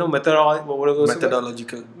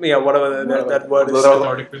 methodological. Yeah, whatever that word is.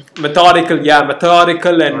 Methodical. Methodical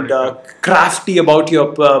and Methodical. crafty about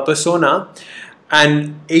your persona.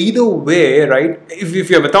 And either way, right? If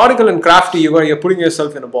you're methodical and crafty, you're putting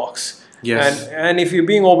yourself in a box. Yes. And if you're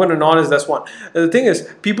being open and honest, that's one. The thing is,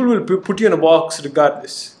 people will put you in a box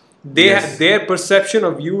regardless. Yes. Their perception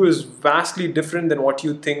of you is vastly different than what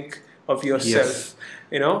you think of yourself.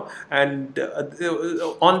 Yes. And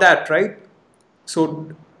on that, right?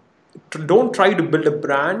 So don't try to build a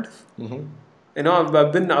brand.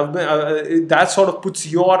 I've been that sort of puts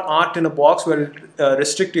your art in a box where it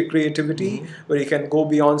restrict your creativity, where you can go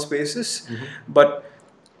beyond spaces. But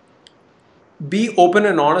be open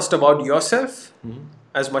and honest about yourself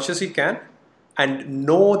as much as you can, and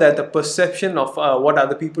know that the perception of what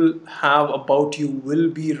other people have about you will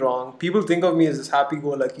be wrong. People think of me as this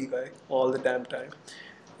happy-go-lucky guy all the damn time.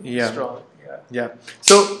 Yeah. Strong. Yeah.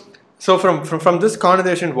 So from this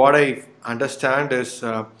conversation, what I understand is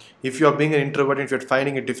if you're being an introvert, if you're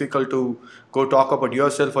finding it difficult to go talk about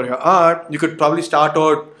yourself or your art, you could probably start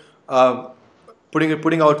out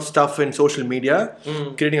putting out stuff in social media,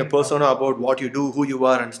 creating a persona about what you do, who you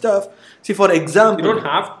are, and stuff. See, for example, You don't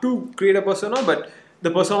have to create a persona, but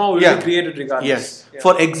the persona will be created regardless. Yes. Yeah.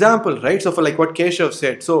 For example, right? So for like what Keshav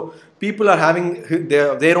said, so people are having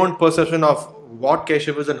their own perception of what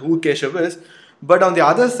Keshav is and who Keshav is. But on the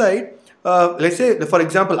other side, let's say, for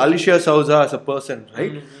example, Alicia Souza as a person,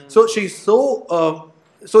 right? So she's so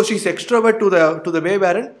she's extrovert to the way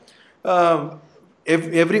wherein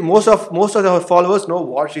most of her followers know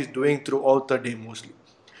what she's doing throughout the day mostly.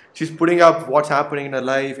 She's putting up what's happening in her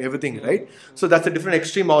life, everything, right? So that's a different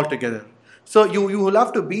extreme altogether. So you will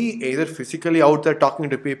have to be either physically out there talking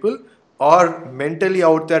to people or mentally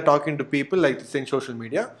out there talking to people, like this in social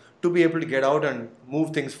media, to be able to get out and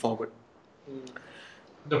move things forward.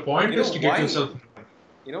 The point is to get yourself.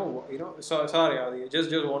 So sorry, Adi,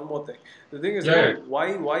 just one more thing. The thing is, Yeah.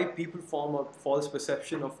 why people form a false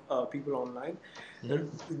perception of people online.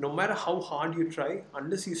 No matter how hard you try,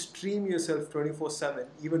 unless you stream yourself 24/7,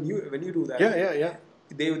 even when you do that, Yeah.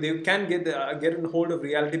 they can get in hold of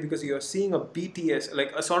reality, because you're seeing a BTS,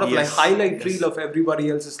 like a sort of like Yes, highlight yes. reel of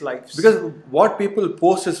everybody else's lives. Because what people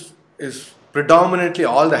post is predominantly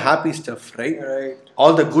all the happy stuff, right? Right.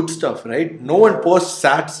 All the good stuff, right? No one posts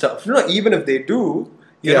sad stuff. No, even if they do,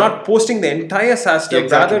 you're Yeah. not posting the entire sad stuff,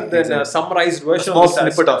 Exactly, rather than a exactly. summarized version small of the sad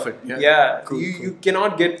snippet stuff. of it, yeah. Yeah, Cool, you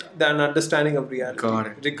cannot get an understanding of reality, Got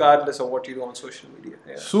it. regardless of what you do on social media.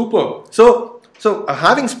 Yeah. Super. So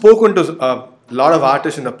having spoken to a lot of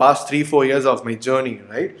artists in the past 3-4 years of my journey,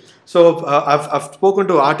 right? So I've spoken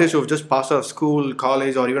to artists who've just passed out of school,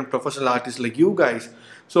 college, or even professional artists like you guys.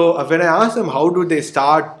 So when I asked them how do they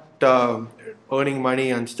start earning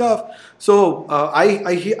money and stuff, so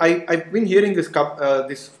I've been hearing this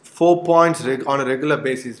 4 points on a regular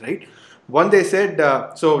basis, right? One, they said,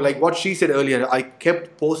 so like what she said earlier, I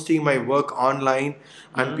kept posting my work online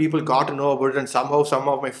and people got to know about it, and somehow some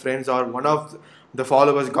of my friends or one of the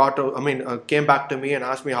followers came back to me and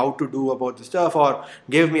asked me how to do about the stuff, or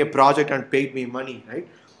gave me a project and paid me money, right?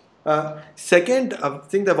 Second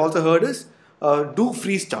thing that I've also heard is do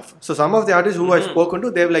free stuff. So some of the artists who I've spoken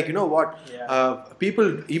to, they're like, you know what,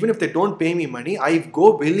 people, even if they don't pay me money, I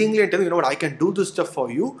go willingly and tell them, you know what, I can do this stuff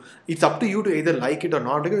for you. It's up to you to either like it or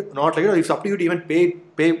not like it, or it's up to you to even pay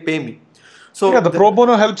me. So Yeah, the pro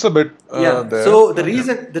bono helps a bit. There. So the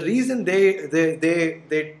reason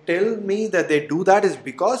they tell me that they do that is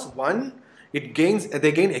because one, they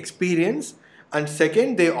gain experience, and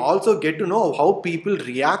second, they also get to know how people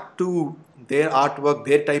react to their artwork,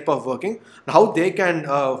 their type of working, and how they can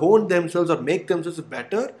hone themselves or make themselves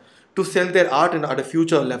better to sell their art at a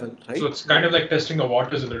future level, right? So it's kind of like testing the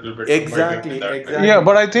waters a little bit. Exactly, by doing that, right? exactly. Yeah,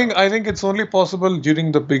 but I think it's only possible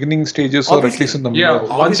during the beginning stages, or at Obviously. least in the Yeah,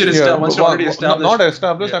 once you're once you're already established. Not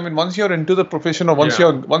established. Yeah. I mean, once you're into the profession, or once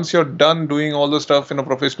Yeah. you're done doing all the stuff,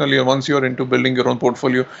 professionally, or once you're into building your own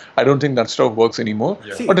portfolio, I don't think that stuff works anymore.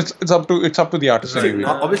 Yeah. See, But it's up to the artist See, anyway.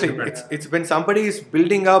 obviously, Depends. it's when somebody is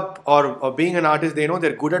building up or being an artist, they know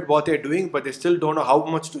they're good at what they're doing, but they still don't know how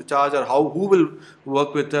much to charge or who will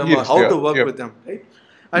work with them or Yes, how yeah, to work yeah. with them, right?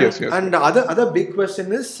 And, Yes, yes, and the other big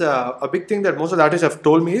question is a big thing that most of the artists have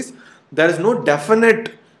told me is there is no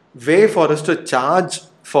definite way for us to charge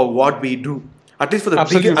for what we do. At least for the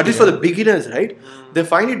Absolutely, at least for the beginners, right? They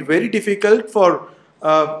find it very difficult for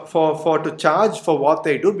to charge for what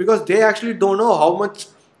they do because they actually don't know how much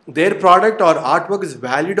their product or artwork is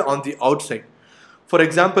valued on the outside. For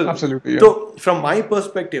example, Absolutely, yeah. so from my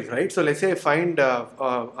perspective, right? So let's say I find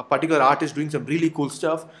a particular artist doing some really cool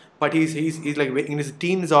stuff, but he's like in his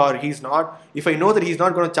teens or he's not. If I know that he's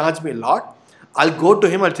not going to charge me a lot, I'll go to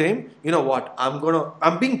him. I'll tell him, you know what?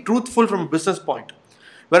 I'm being truthful from a business point.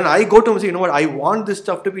 When I go to him and say, you know what? I want this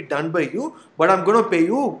stuff to be done by you, but I'm going to pay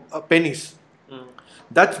you pennies.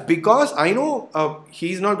 That's because I know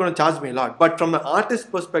he's not going to charge me a lot. But from the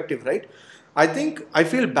artist perspective, right? I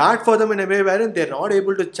feel bad for them in a way wherein they're not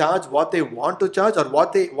able to charge what they want to charge or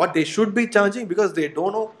what they should be charging because they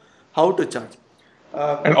don't know how to charge.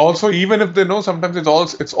 And also, even if they know, sometimes it's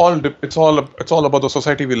all about the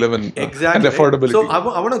society we live in, Exactly. and the right? affordability. So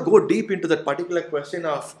I want to go deep into that particular question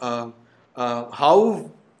of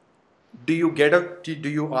how do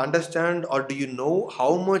you understand or do you know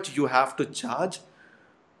how much you have to charge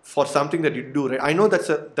for something that you do, right? I know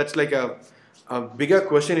that's like a bigger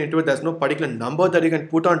question into it. There's no particular number that you can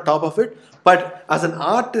put on top of it. But as an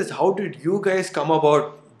artist, how did you guys come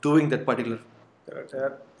about doing that particular?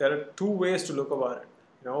 There are two ways to look about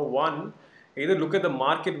it. One, either look at the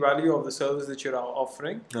market value of the service that you're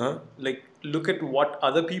offering, like look at what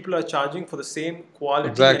other people are charging for the same quality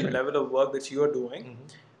Exactly. and level of work that you are doing,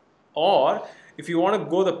 or if you want to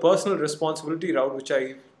go the personal responsibility route, which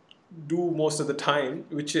I do most of the time,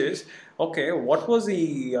 which is, okay, what was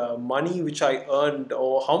the money which I earned,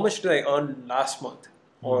 or how much did I earn last month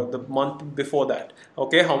or the month before that?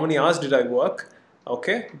 Okay, how many hours did I work?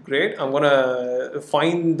 Okay, great. I'm gonna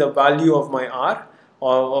find the value of my hour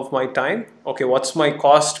or of my time. Okay, what's my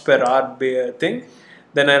cost per hour thing?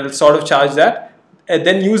 Then I'll sort of charge that, and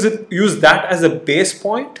then use that as a base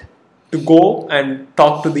point to go and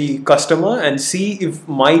talk to the customer and see if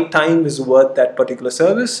my time is worth that particular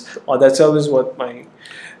service or that service worth my.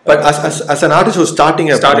 But as an artist who's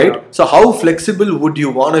starting up, right? out. So how flexible would you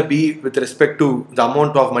want to be with respect to the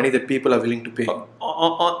amount of money that people are willing to pay?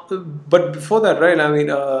 But before that, right? I mean,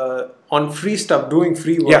 on free stuff, doing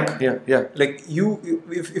free work. Yeah. Like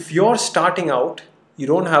if you're starting out, you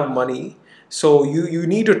don't have money, so you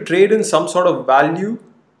need to trade in some sort of value.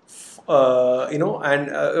 And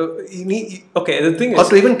you need. Okay, the thing is, Or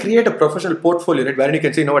to even create a professional portfolio, right? Wherein you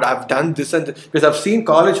can say, you know what, I've done this and this. Because I've seen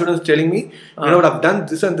college students telling me, you know what, I've done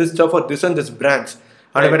this and this stuff for this and this brands.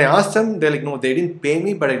 And Right. when I asked them, they're like, no, they didn't pay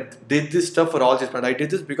me, but I did this stuff for all this brand. I did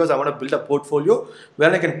this because I want to build a portfolio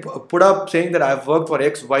where I can put up saying that I've worked for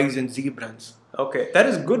X, Y, and Z brands. okay, that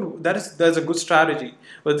is good. That's a good strategy.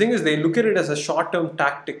 But the thing is, they look at it as a short-term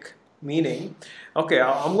tactic, meaning, okay,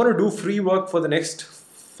 I'm going to do free work for the next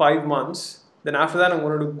 5 months. Then after that, I'm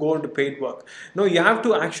going to go into paid work. No, you have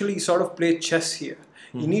to actually sort of play chess here.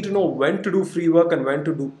 You need to know when to do free work and when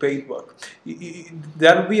to do paid work.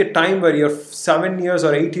 There will be a time where you're 7 years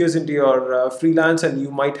or 8 years into your freelance and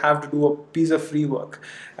you might have to do a piece of free work.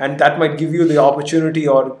 And that might give you the opportunity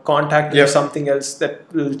or contact Yeah. with something else that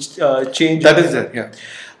will change. That your- is it, yeah.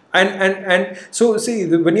 And so see,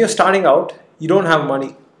 when you're starting out, you don't have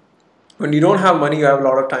money. When you don't have money, you have a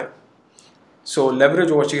lot of time. So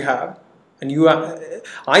leverage what you have. And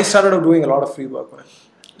I started out doing a lot of free work, man.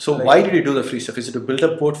 So why did you do the free stuff? Is it to build a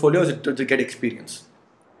portfolio or is it to get experience?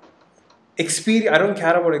 I don't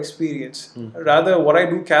care about experience. Rather, what I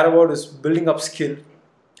do care about is building up skill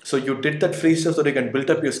So you did that free stuff so that you can build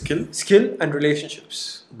up your skill? and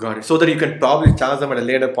relationships. Got it. So that you can probably charge them at a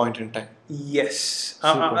later point in time. Yes.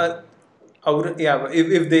 Super. I would, yeah,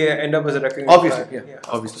 if they end up as a recognition. Obviously, yeah.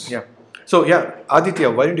 Obviously, yeah. So yeah, Aditya,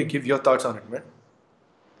 why don't you give your thoughts on it, man?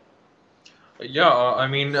 Yeah, I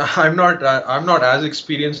mean, I'm not as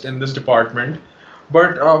experienced in this department,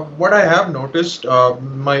 but what I have noticed,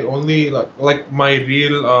 my only like my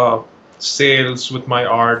real sales with my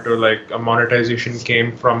art or like a monetization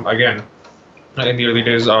came from, again, in the early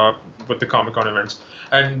days with the Comic-Con events,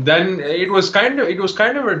 and then it was kind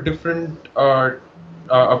of a different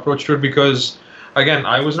approach to it, because again,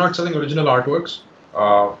 I was not selling original artworks.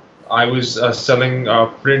 I was selling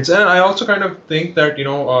prints, and I also kind of think that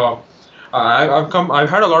I've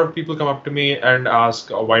had a lot of people come up to me and ask,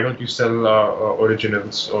 why don't you sell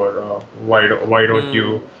originals, or why don't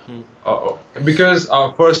you? Because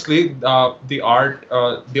firstly, the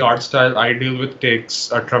art style I deal with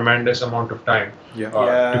takes a tremendous amount of time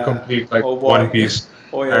to complete like Oh, boy. one piece.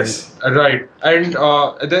 Oh, yes. And right, and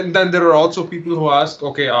then there are also people who ask,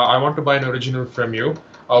 okay, I want to buy an original from you.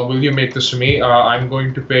 Will you make this for me? I'm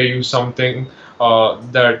going to pay you something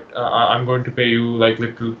that I'm going to pay you like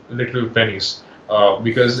little pennies,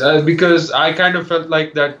 because I kind of felt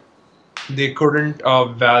like that they couldn't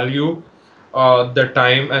value the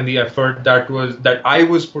time and the effort that I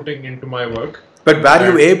was putting into my work. But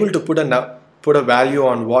were you able to put a value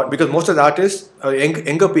on what? Because most of the artists,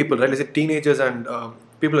 younger people, right? Let's say teenagers and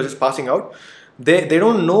people who are just passing out, they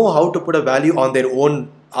don't know how to put a value on their own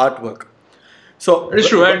artwork. So It's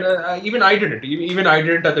true, and even I didn't. Even I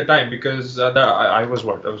didn't at the time, because I was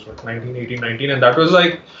what? I was what, 19, 18, 19, and that was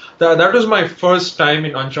like that was my first time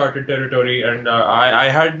in uncharted territory, and I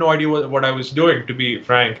had no idea what I was doing, to be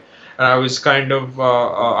frank. And I was kind of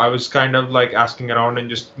like asking around and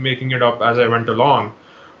just making it up as I went along.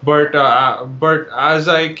 But as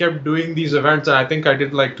I kept doing these events, and I think I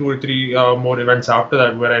did like 2 or 3 more events after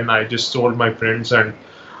that, wherein I just sold my prints and.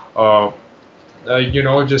 I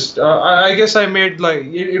guess I made like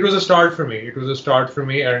it was a start for me. It was a start for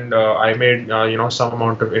me, and I made some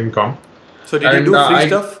amount of income. So did you do free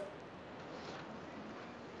stuff?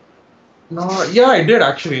 No, yeah, I did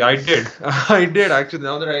actually. I did. I did actually.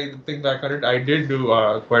 Now that I think back on it, I did do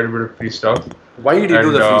quite a bit of free stuff. Why did you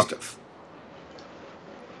do the free stuff?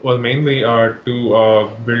 Well, mainly to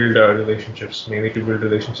build relationships. Mainly to build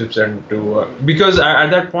relationships and to because at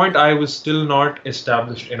that point I was still not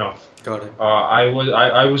established enough. Got it.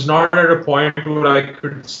 I was not at a point where I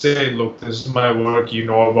could say, look, this is my work, you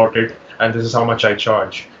know about it, and this is how much I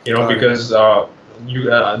charge. Because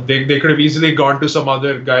they could have easily gone to some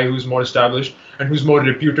other guy who's more established and who's more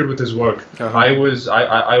reputed with his work. I was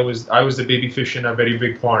the baby fish in a very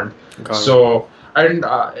big pond. So. And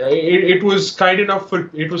it was kind enough for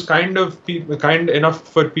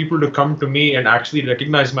people to come to me and actually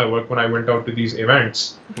recognize my work when I went out to these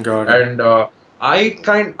events. Got it. And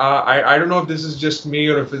I don't know if this is just me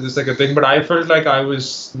or if it's like a thing, but I felt like I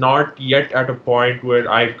was not yet at a point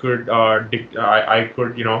where I could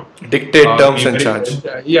dictate terms and charge.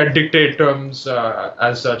 Dictate terms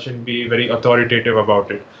as such and be very authoritative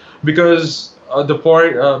about it, because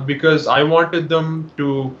because I wanted them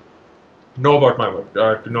to know about my work,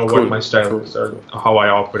 to know what my style is, how I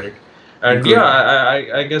operate. And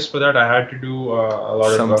I guess for that I had to do a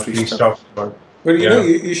lot of free stuff. But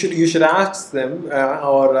you should ask them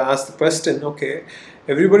or ask the question. Okay,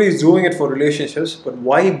 everybody is doing it for relationships, but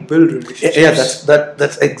why build relationships? Yeah,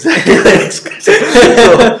 that's exactly the next question.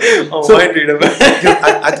 So mind reader.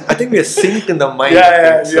 I think we are synced in the mind.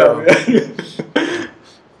 Yeah.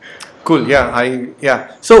 Cool.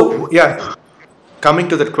 So coming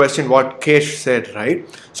to that question, what Kesh said, right?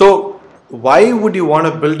 So why would you want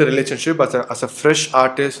to build a relationship as a fresh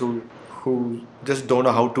artist who just don't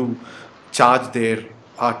know how to charge their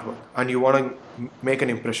artwork, and you want to make an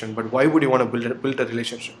impression, but why would you want to build a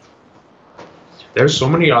relationship? There's so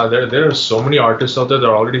many there are so many artists out there.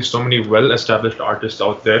 There are already so many well-established artists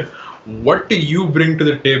out there. What do you bring to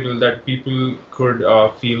the table that people could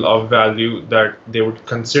feel of value, that they would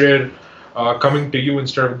consider coming to you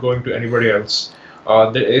instead of going to anybody else?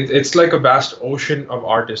 It's like a vast ocean of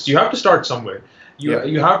artists. You have to start somewhere.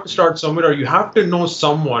 You have to start somewhere, or you have to know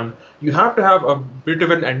someone. You have to have a bit of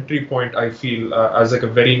an entry point, I feel, as like a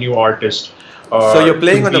very new artist. So you're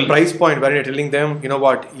playing on the price point where you're telling them, you know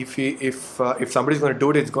what, if somebody's going to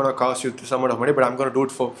do it, it's going to cost you some amount of money, but I'm going to do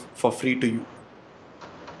it for free to you.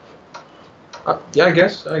 I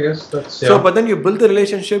guess that's. So, but then you build the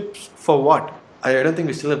relationships for what? I don't think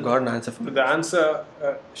we still have got an answer for the answer.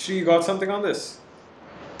 Shri, got something on this?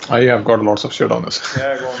 I have got lots of shit on this.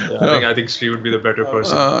 Yeah, go on. I think Sri would be the better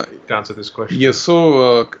person to answer this question. Yes.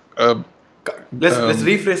 So let's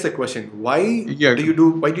rephrase the question. Why did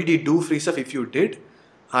you do free stuff if you did,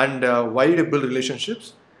 and why did you build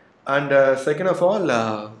relationships? And second of all,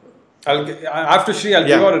 after Shri, I'll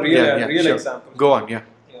give out a real example. Go on.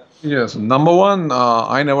 Yes. Number one,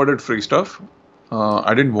 I never did free stuff.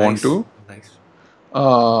 I didn't want to. Nice.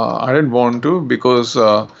 I didn't want to because.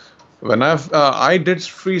 When I did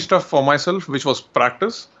free stuff for myself, which was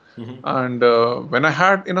practice, and when I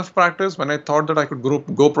had enough practice, when I thought that I could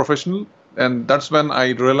go professional, and that's when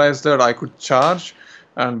I realized that I could charge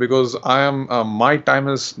and because I am my time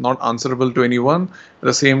is not answerable to anyone at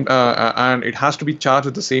the same and it has to be charged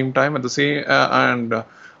at the same time at the same and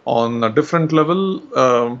on a different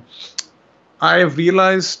level. I have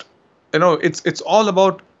realized, it's all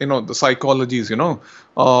about, the psychologies,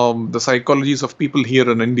 the psychologies of people here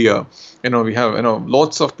in India. We have,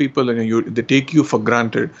 lots of people, they take you for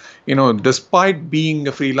granted, despite being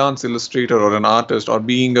a freelance illustrator or an artist or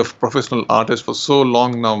being a professional artist for so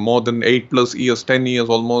long now, more than 8+ years, 10 years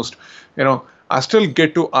almost, I still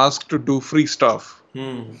get to ask to do free stuff.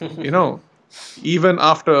 you know Even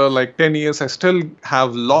after like 10 years, I still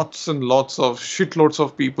have lots and lots of shitloads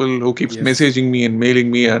of people who keeps Yes. messaging me and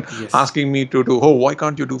mailing me and Yes. asking me to do, oh, why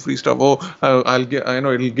can't you do free stuff? Oh, I'll get,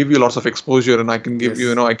 it'll give you lots of exposure, and I can give you,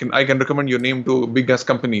 Yes. I can recommend your name to big ass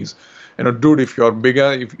companies. Dude, if you're bigger,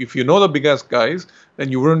 if you know the big ass guys,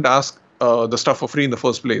 then you wouldn't ask the stuff for free in the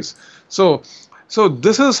first place. So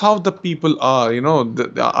this is how the people are.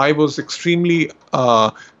 I was extremely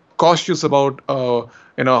cautious about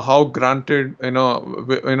how granted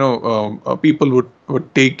people would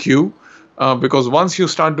take you, because once you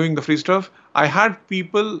start doing the free stuff, I had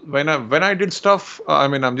people when I did stuff.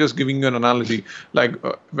 I'm just giving you an analogy. Like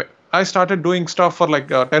I started doing stuff for like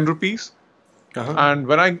 10 rupees. Uh-huh.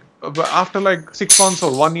 And after like 6 months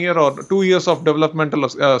or 1 year or 2 years of developmental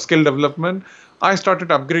skill development, I started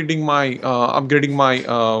upgrading my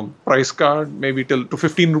price card maybe to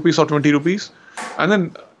 15 rupees or 20 rupees. And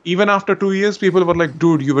then even after 2 years, people were like,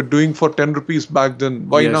 dude, you were doing for 10 rupees back then.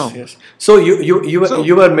 Why Yes, now? yes. So you So-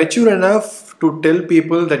 were mature enough to tell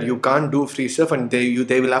people that you can't do free stuff, and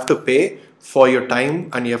they will have to pay for your time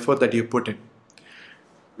and effort that you put in.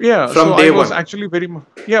 Yeah, From so day I was one. actually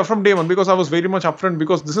from day one, because I was very much upfront,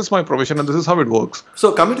 because this is my profession and this is how it works.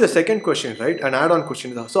 So coming to the second question, right? An add-on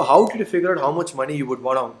question. So how did you figure out how much money you would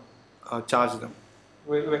want to charge them?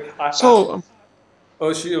 Wait. So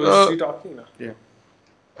Was she talking now? Yeah.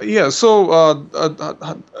 Yeah, so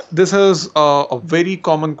this is a very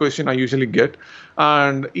common question I usually get,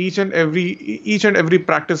 and each and every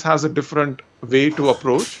practice has a different way to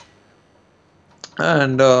approach,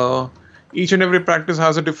 and each and every practice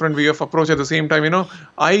has a different way of approach. At the same time,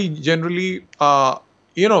 I generally, I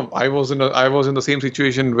was in the same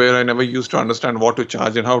situation where I never used to understand what to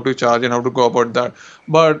charge and how to charge and how to go about that.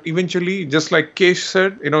 But eventually, just like Kesh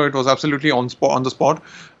said, it was absolutely on the spot.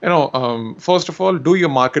 First of all, do your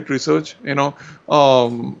market research.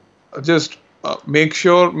 Just make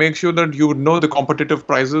sure that you know the competitive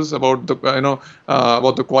prices about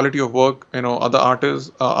the quality of work other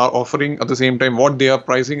artists are offering. At the same time, what they are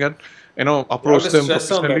pricing at. Approach them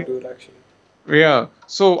Stress on professionally. that dude, actually. Yeah.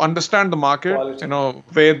 So understand the market. Quality.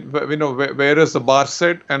 Where is the bar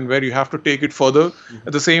set and where you have to take it further.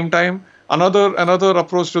 At the same time, another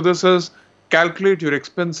approach to this is calculate your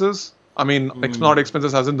expenses. It's not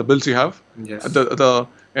expenses as in the bills you have. Yes.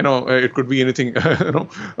 It could be anything.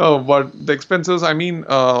 But the expenses.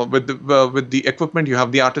 With the equipment you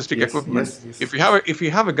have, the artistic Yes, equipment. yes. If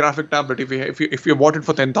you have a graphic tablet, if you bought it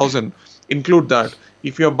for 10,000, include that.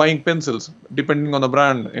 If you're buying pencils, depending on the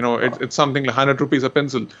brand, it's something like 100 rupees a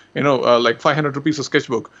pencil. Like 500 rupees a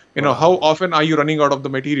sketchbook. How often are you running out of the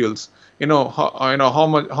materials?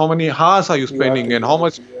 How many hours are you spending, and how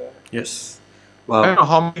much? Yes. Wow.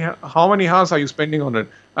 How many hours are you spending on it?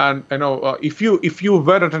 And if you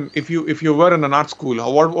were in an art school,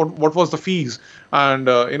 what was the fees? And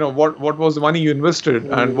what was the money you invested?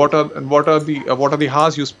 And what are the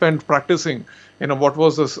hours you spent practicing? What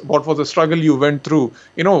was the struggle you went through?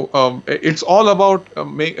 It's all about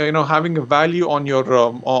having a value on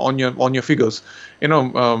your figures.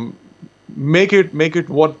 Make it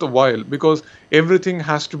worth the while, because everything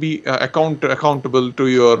has to be accountable to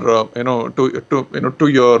your to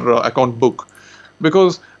your account book,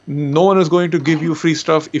 because no one is going to give you free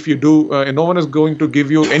stuff if you do. No one is going to give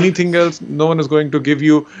you anything else. No one is going to give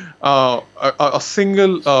you a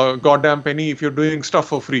single goddamn penny if you're doing stuff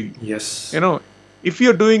for free. Yes. If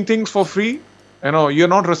you're doing things for free, you're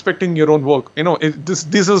not respecting your own work.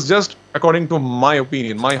 This is just according to my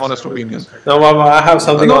opinion, my honest opinion. No, Mama, I have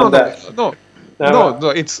something on that. No.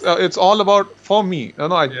 It's all about for me.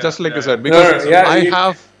 Just like I said, No, because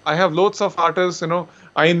yeah, I have loads of artists.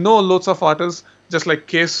 I know loads of artists, just like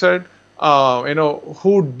Case said,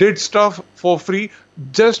 who did stuff for free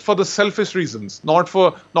just for the selfish reasons, not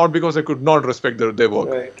because they could not respect their work.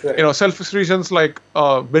 Right. Selfish reasons like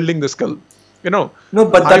building the skill. No,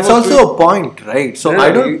 but that's also a point, right? So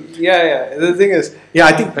I don't. Yeah. The thing is, Yeah,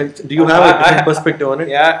 I think. Do you have a different perspective on it?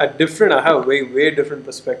 Yeah, I have a way different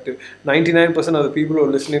perspective. 99% of the people who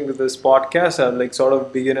are listening to this podcast are like sort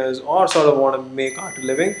of beginners or sort of want to make art a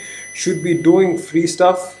living, should be doing free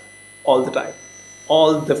stuff all the time.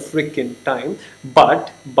 all the freaking time.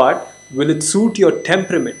 But will it suit your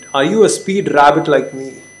temperament? Are you a speed rabbit like me?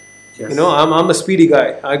 Yes. You know, I'm a speedy guy.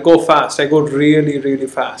 I go fast. I go really, really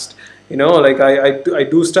fast. You know, like I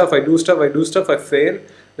do stuff. I fail.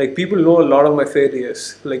 Like people know a lot of my failures,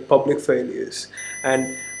 like public failures,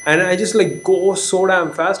 and I just like go so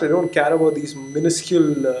damn fast. I don't care about these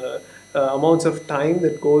minuscule amounts of time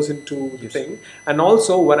that goes into the thing. And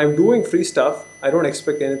also, when I'm doing free stuff, I don't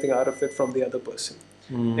expect anything out of it from the other person.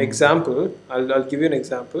 Example, I'll give you an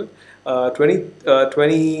example. 20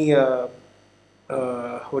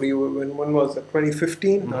 when was it?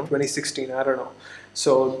 2015 or 2016? I don't know.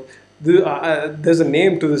 So there's a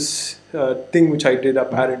name to this thing which I did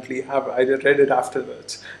apparently. I read it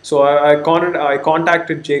afterwards. So I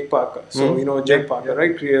contacted Jake Parker. So you know Jake Parker,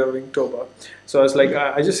 right? Creator of Inktober. So I was like,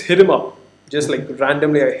 I just hit him up. Just like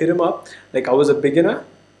randomly, I hit him up. Like I was a beginner.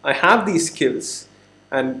 I have these skills.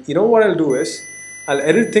 And you know what I'll do is, I'll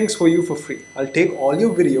edit things for you for free. I'll take all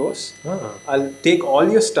your videos. I'll take all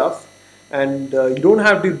your stuff. And you don't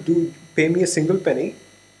have to pay me a single penny.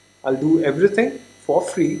 I'll do everything for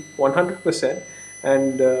free, 100%.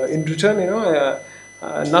 And in return, you know,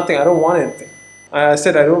 nothing. I don't want anything. I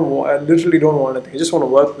said I literally don't want anything. I just want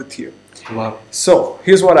to work with you. Wow. So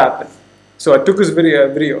here's what happened. So I took his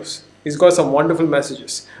videos. He's got some wonderful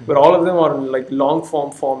messages, but all of them are in like long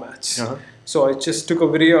form formats. So I just took a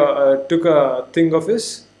video, took a thing of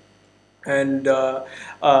his, and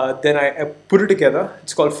then I put it together.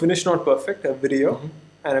 It's called Finish Not Perfect, a video,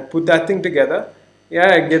 and I put that thing together. Yeah,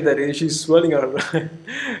 I get that. She's swirling her.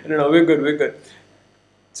 No, we're good.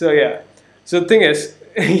 So yeah. So the thing is,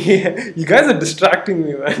 you guys are distracting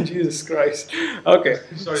me, man. Jesus Christ. Okay.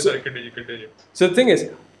 Sorry, continue. So the thing is,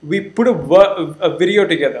 we put a video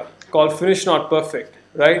together called Finish Not Perfect,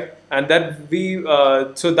 right? And that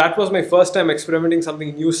so that was my first time experimenting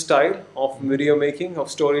something new style of video making, of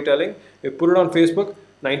storytelling. We put it on Facebook,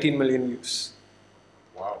 19 million views.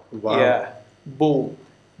 Wow. Yeah, boom.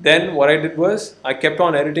 Then what I did was I kept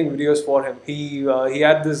on editing videos for him. He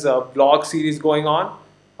had this vlog series going on.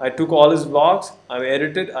 I took all his vlogs. I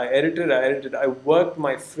edited. I worked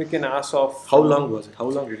my freaking ass off. How long was it? How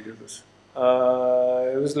long did you do this?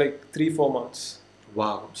 It was like 3-4 months.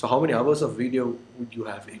 Wow. So how many hours of video would you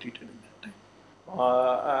have edited in that time?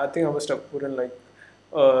 I think I must have put in like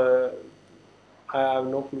I have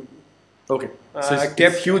no clue. Okay. So I it's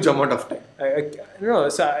kept huge amount of time.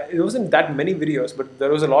 It wasn't that many videos, but there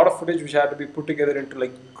was a lot of footage which had to be put together into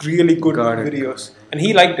like really good videos. And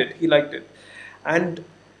he liked it. And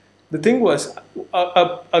the thing was,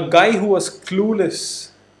 a guy who was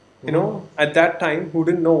clueless, you know, at that time, who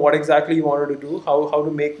didn't know what exactly he wanted to do, how to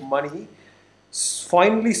make money,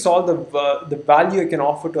 finally saw the value I can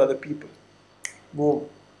offer to other people. Boom.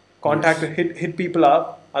 Contacted, hit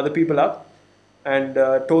other people up, and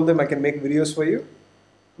told them I can make videos for you.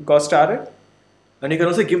 Got started. And you can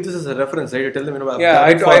also give this as a reference, right? You tell them, you know,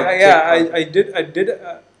 I did.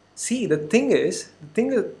 See, the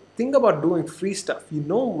thing about doing free stuff, you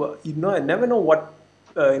know, I never know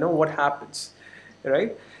what happens,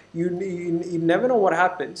 right? You never know what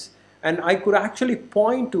happens. And I could actually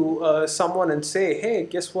point to someone and say, hey,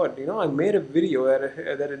 guess what? You know, I made a video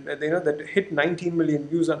that hit 19 million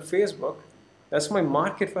views on Facebook. That's my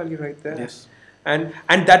market value right there. Yes. And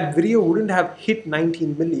that video wouldn't have hit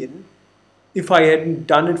 19 million if I hadn't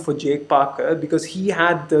done it for Jake Parker, because he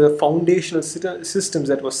had the foundational systems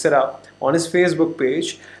that was set up on his Facebook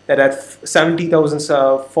page that had 70,000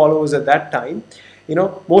 followers at that time. You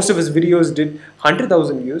know, most of his videos did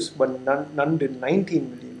 100,000 views, but none did 19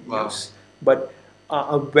 million views. Wow. But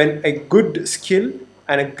when a good skill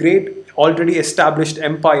and a great already established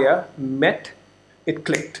empire met, it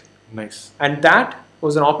clicked. Nice. And that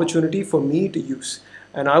was an opportunity for me to use.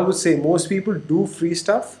 And I would say most people do free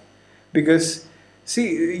stuff because,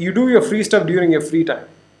 see, you do your free stuff during your free time.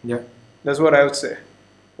 Yeah. That's what I would say.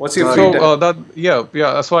 What's your free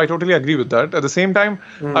time? So I totally agree with that. At the same time,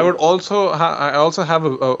 I would also I also have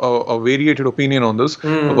a variated opinion on this,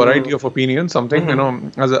 a variety of opinions, something you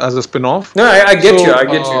know, as a spin-off. No, I get you. I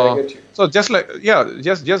get you. So just like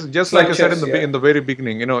just like I said in the very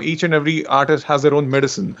beginning, you know, each and every artist has their own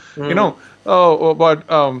medicine, you know. But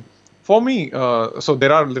for me, so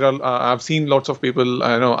there are I've seen lots of people.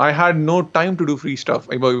 You know, I had no time to do free stuff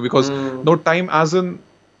because no time, as in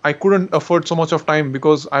I couldn't afford so much of time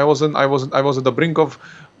because I was at the brink of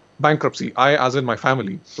bankruptcy. As in my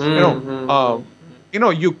family, you know,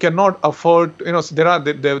 you cannot afford. You know, so there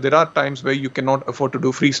are times where you cannot afford to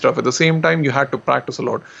do free stuff. At the same time, you had to practice a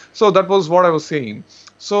lot. So that was what I was saying.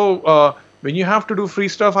 So when you have to do free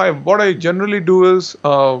stuff, what I generally do is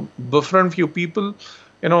befriend few people,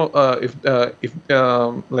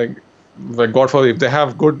 like God forbid, if they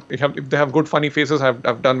have good funny faces,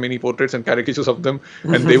 I've done many portraits and caricatures of them,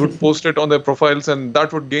 and they would post it on their profiles, and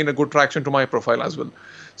that would gain a good traction to my profile as well.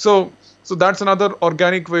 So that's another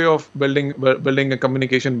organic way of building a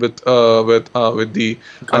communication with the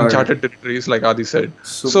uncharted territories, like Adi said.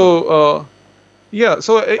 Super.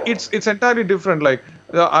 So it's entirely different. Like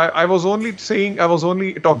I was only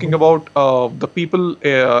talking about the people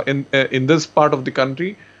in this part of the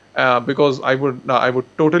country, because I would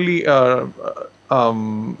totally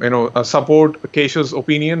support Keshav's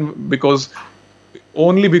opinion, because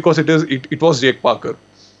it was Jake Parker,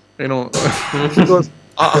 because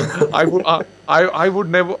I would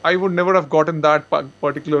never have gotten that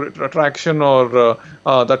particular attraction or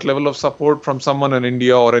that level of support from someone in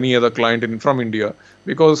India or any other client from India,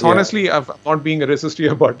 because honestly, I'm not being a racist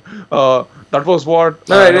here, but that was what.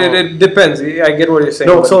 No, it depends. I get what you're saying.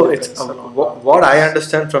 No, so it's what I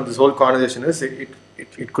understand from this whole conversation is it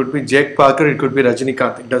could be Jake Parker, it could be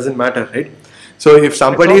Rajinikanth. It doesn't matter, right? So if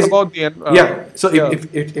somebody is about the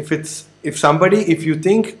if you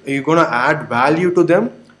think you're gonna add value to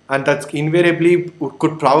them, and that's invariably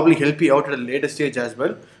could probably help you out at a later stage as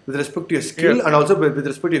well, with respect to your skill and also with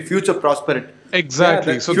respect to your future prosperity.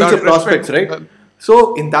 Exactly. So future prospects, right?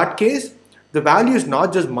 So in that case, the value is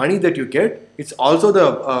not just money that you get; it's also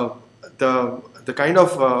the kind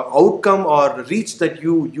of outcome or reach that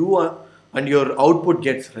you are, and your output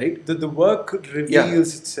gets, right? The work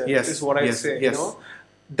reveals itself. Is what I say. Yes.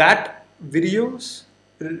 That videos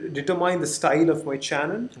determine the style of my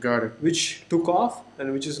channel. Got it. Which took off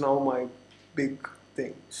and which is now my big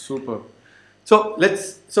thing. Super. So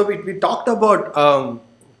we talked about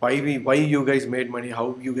why you guys made money,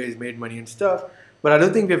 how you guys made money and stuff, but I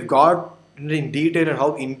don't think we've got in detail on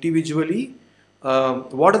how individually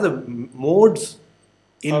what are the modes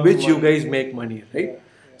in which you guys make money, right?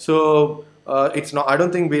 So it's not. I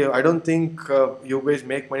don't think you guys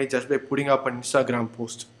make money just by putting up an Instagram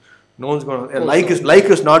post. No one's gonna like is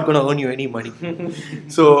not gonna earn you any money.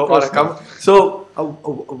 So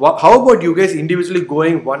how about you guys individually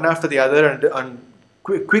going one after the other and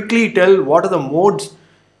quickly tell what are the modes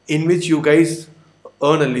in which you guys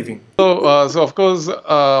earn a living? So of course,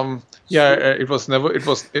 it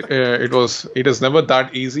is never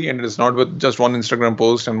that easy, and it is not with just one Instagram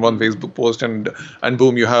post and one Facebook post and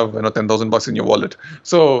boom, you have $10,000 in your wallet.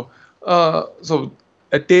 So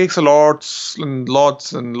it takes lots and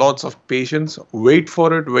lots of patience. Wait for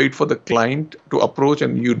the client to approach,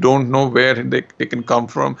 and you don't know where they can come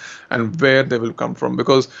from and where they will come from,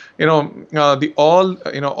 because all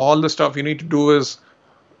the stuff you need to do is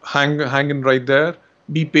hang in right there.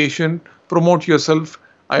 Be patient. Promote yourself.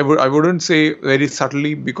 I wouldn't say very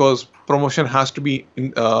subtly, because promotion has to be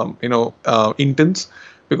intense,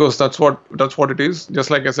 because that's what it is. Just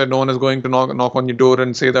like I said, no one is going to knock on your door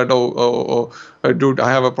and say that, oh, dude, I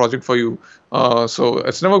have a project for you. So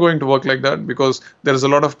it's never going to work like that, because there is a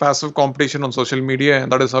lot of passive competition on social media, and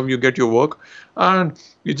that is how you get your work. And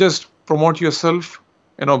you just promote yourself,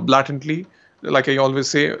 blatantly. Like I always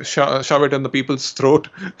say, shove it in the people's throat.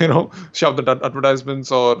 Shove the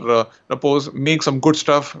advertisements or post. Make some good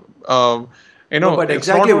stuff. But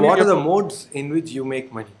exactly what are the modes in which you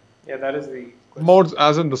make money? Yeah, that is the question. Modes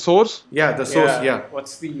as in the source. Yeah, the source. Yeah.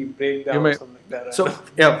 What's the breakdown or something like that? So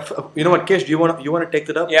you know what, Kesh? Do you want to take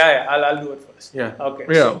that up? Yeah. I'll do it first. Yeah. Okay.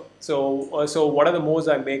 Yeah. So what are the modes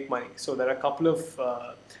I make money? So there are a couple of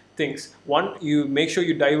things. One, you make sure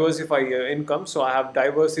you diversify your income. So I have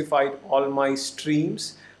diversified all my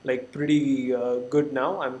streams, like pretty good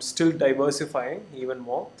now. I'm still diversifying even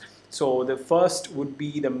more. So the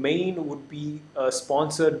main would be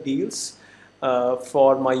sponsored deals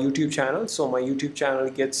for my YouTube channel. So my YouTube channel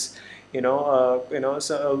gets like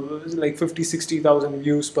 50,000-60,000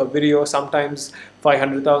 views per video, sometimes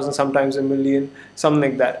 500,000, sometimes 1 million, something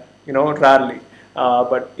like that, rarely.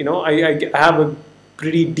 But I have a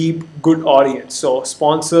pretty deep, good audience. So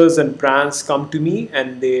sponsors and brands come to me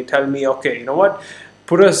and they tell me, okay, you know what,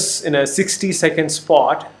 put us in a 60-second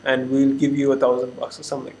spot and we'll give you $1,000 or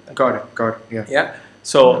something like that. Got it. Yeah.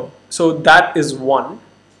 So that is one.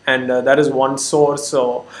 And that is one source.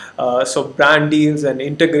 So brand deals and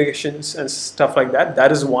integrations and stuff like that.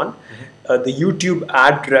 That is one. The YouTube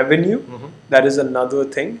ad revenue. That is another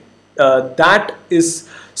thing. That is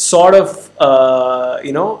sort of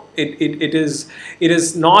it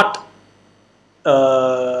is not.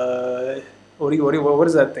 What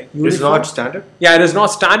is that thing? It's not standard? Yeah, it is not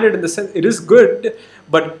standard in the sense, it is good,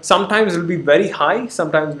 but sometimes it will be very high,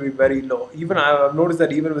 sometimes it will be very low. Even I've noticed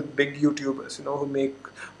that even with big YouTubers,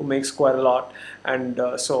 who makes quite a lot. And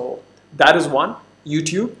so that is one,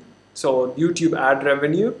 YouTube. So YouTube ad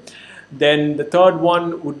revenue. Then the third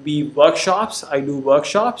one would be workshops. I do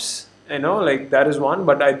workshops, like that is one,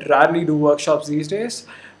 but I rarely do workshops these days.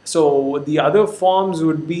 So the other forms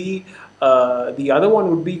would be, the other one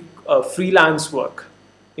would be freelance work,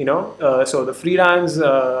 so the freelance,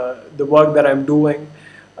 the work that I'm doing,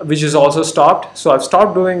 which is also stopped. So I've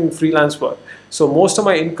stopped doing freelance work. So most of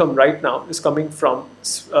my income right now is coming from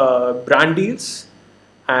brand deals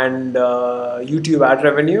and YouTube ad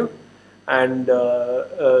revenue, and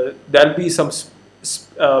there'll be some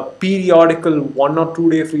periodical 1 or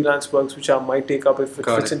 2 day freelance works which I might take up if it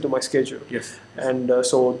fits into my schedule. Yes. And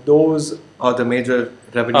so those are the major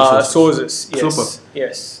revenue sources. Yes. Super.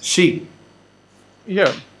 Yes.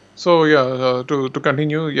 Yeah. So to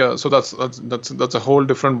continue, so that's a whole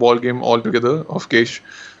different ball game altogether of Kesh,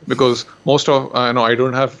 because most of I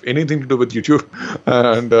don't have anything to do with YouTube,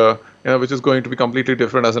 and which is going to be completely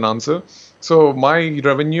different as an answer. So my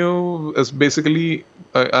revenue is basically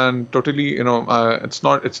and totally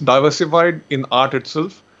it's diversified in art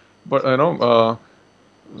itself, but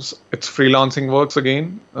it's freelancing works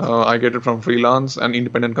again. I get it from freelance and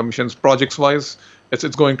independent commissions. Projects wise,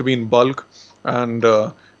 it's going to be in bulk, and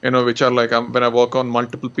which are like when I work on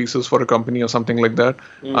multiple pieces for a company or something like that,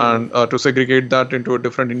 and to segregate that into a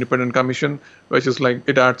different independent commission, which is like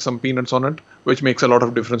it adds some peanuts on it, which makes a lot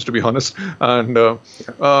of difference, to be honest. And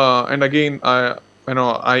again,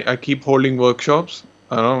 I keep holding workshops.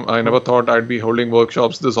 I never thought I'd be holding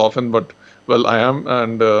workshops this often, but well, I am,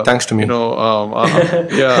 and thanks to me. I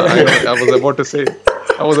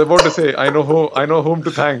was about to say I know whom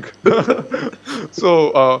to thank.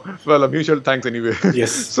 So a mutual thanks anyway.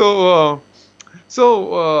 Yes. So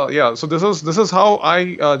this is how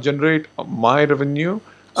I generate my revenue.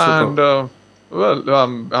 Super.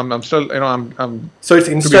 And I'm still I'm so it's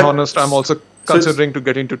to be honest, I'm also considering to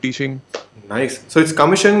get into teaching. Nice. So it's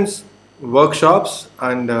commissions, workshops,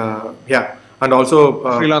 and and also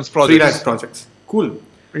freelance projects. Cool.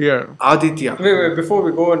 Yeah. Aditya. Wait, before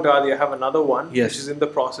we go into Adi, I have another one, Yes. which is in the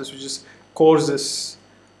process, which is courses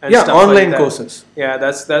and Yeah, stuff online like that. courses. Yeah,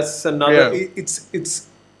 that's another. Yeah. It's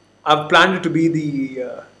I've planned it to be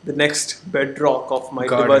the next bedrock of my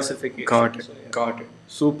diversification. Got it. So, yeah. Got it.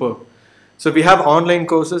 Super. So we have online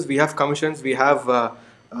courses, we have commissions, we have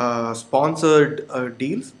sponsored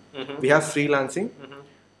deals, we have freelancing.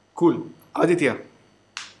 Cool. Aditya.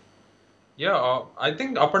 Yeah, I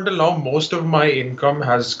think up until now, most of my income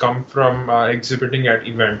has come from exhibiting at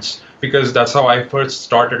events, because that's how I first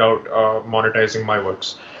started out monetizing my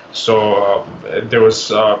works. So there was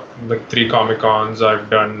like 3 Comic-Cons I've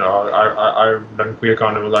done. I've done Queer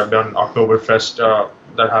Carnival. I've done Oktoberfest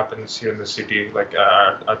that happens here in the city, like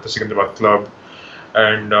at the Secunderabad Club.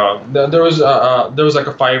 And there was like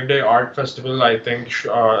a 5-day art festival, I think,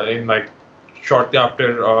 in like shortly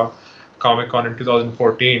after Comic-Con in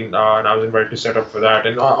 2014, and I was invited to set up for that.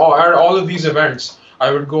 And at all of these events,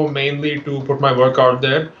 I would go mainly to put my work out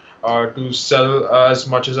there, to sell as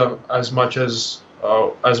much of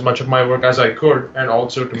my work as I could, and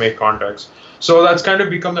also to make contacts. So that's kind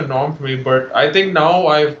of become the norm for me. But I think now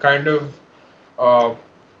I've kind of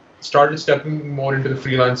started stepping more into the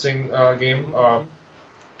freelancing game,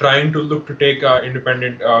 trying to look to take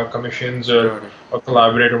independent commissions or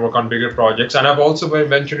collaborate and work on bigger projects. And I've also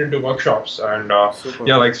ventured into workshops. And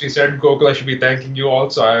like she said, Gokul, I should be thanking you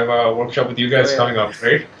also. I have a workshop with you guys coming up,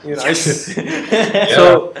 right? Nice.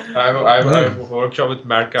 So I have a workshop with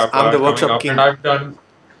Madcap I'm the coming workshop up, king. and I've done,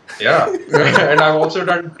 and I've also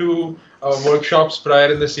done 2 workshops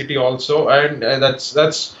prior in the city also, and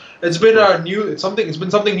it's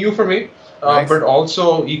been something new for me, Nice. but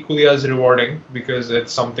also equally as rewarding, because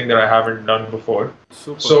it's something that I haven't done before.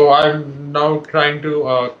 Super. So I'm now trying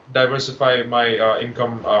to diversify my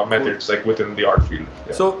income methods, like within the art field.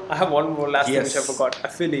 Yeah. So I have one more last thing Yes. which I forgot.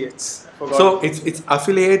 Affiliates. I forgot. So it's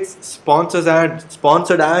affiliates, sponsored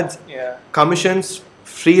ads, yeah. commissions,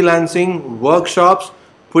 freelancing, workshops,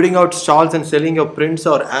 putting out stalls and selling your prints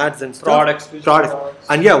or ads and stuff. Products.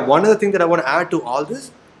 And one other thing that I want to add to all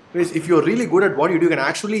this is, if you're really good at what you do, you can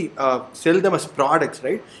actually sell them as products,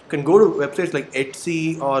 right? You can go to websites like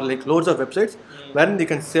Etsy or like loads of websites wherein they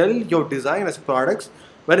can sell your design as products,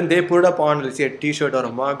 wherein they put it up on, let's say, a t-shirt or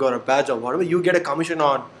a mug or a badge or whatever. You get a commission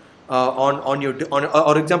on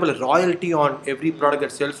or example, a royalty on every product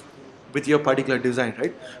that sells with your particular design,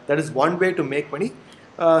 right? That is one way to make money.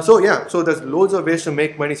 So there's loads of ways to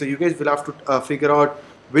make money. So you guys will have to figure out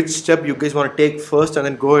which step you guys want to take first and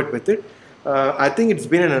then go ahead with it. I think it's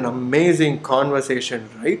been an amazing conversation,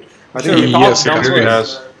 right? I think we Yes, talked it really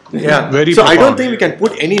numbers. has. Yeah. Very so I don't profound. think we can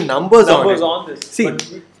put any numbers on it. On this. See,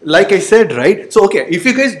 like I said, right? So okay, if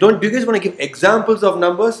you guys do you guys want to give examples of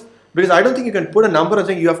numbers? Because I don't think you can put a number and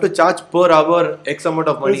saying you have to charge per hour X amount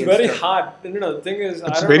of money. It's very and stuff. hard. The thing is,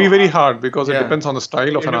 It's very hard because it Yeah. depends on the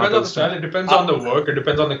style of It an depends on the artist. style. It depends on the work. It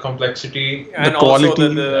depends on the complexity. and quality,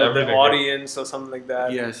 also the everything, yeah. audience or something like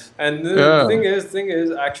that. Yes. And the Yeah. thing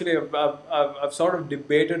is, actually, I've sort of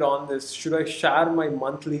debated on this. Should I share my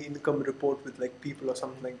monthly income report with like people or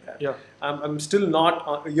something like that? Yeah. I'm still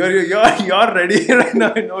not. You're ready right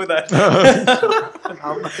now. I know that.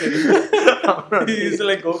 He's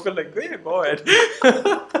like Gokul, like yeah, go ahead.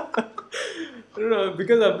 I don't know,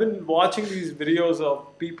 because I've been watching these videos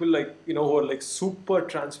of people like who are like super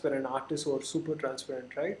transparent artists who are super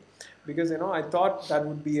transparent, right? Because I thought that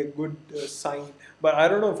would be a good sign, but I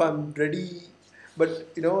don't know if I'm ready. But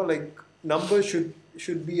like numbers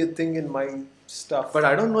should be a thing in my stuff. But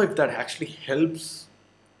I don't know if that actually helps.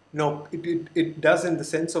 No, it does in the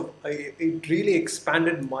sense of it really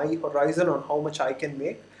expanded my horizon on how much I can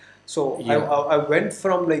make. So Yeah. I went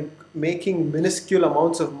from like making minuscule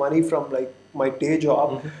amounts of money from like my day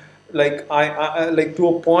job, like I like to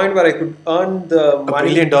a point where I could earn the $1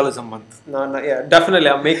 money. billion a month. No, yeah, definitely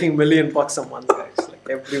I'm making $1 million a month, guys. Like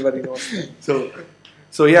everybody knows that.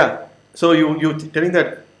 So yeah. So you telling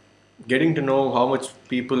that getting to know how much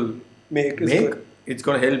people Make is make, good. it's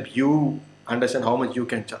going to help you understand how much you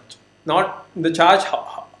can charge. Not the charge.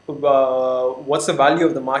 What's the value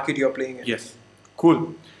of the market you're playing in? Yes.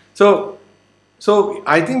 Cool. So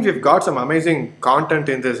I think we've got some amazing content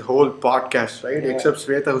in this whole podcast, right? Yeah. Except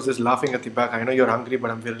Sweta, who's just laughing at the back. I know you're hungry,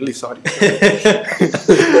 but I'm really sorry.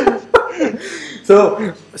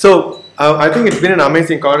 So I think it's been an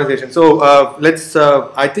amazing conversation. So let's.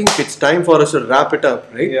 I think it's time for us to wrap it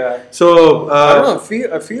up, right? Yeah. So I don't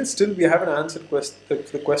know. I feel still we haven't answered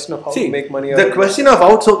the question of how to make money. The question of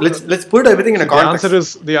how. So let's put everything in a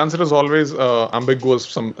context. The answer is always ambiguous.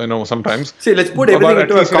 Sometimes. See, let's put But everything at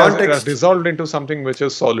into a least it has context. dissolved into something which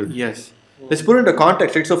is solid. Yes. Let's put it into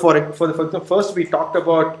context, right? So for the first, we talked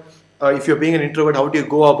about if you're being an introvert, how do you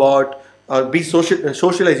go about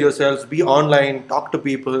socialize yourselves, be online, talk to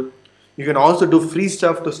people. You can also do free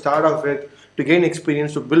stuff to start off with, to gain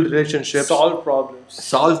experience, to build relationships, solve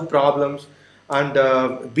problems,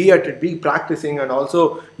 and be practicing. And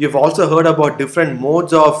also, you've also heard about different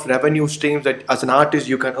modes of revenue streams that as an artist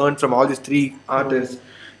you can earn from all these three artists.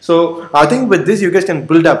 So I think with this you guys can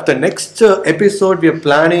build up. The next episode we are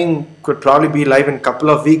planning could probably be live in a couple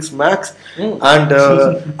of weeks max, and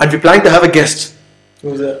we're planning to have a guest.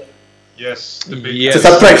 Who's that? Yes. The big Yes. It's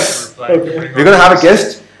a surprise. Okay. We're gonna have a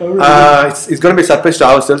guest. It's going to be a surprise to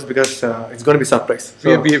ourselves because it's going to be a surprise.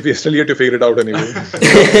 So, We're still here to figure it out anyway.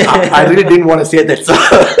 I really didn't want to say that.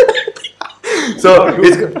 So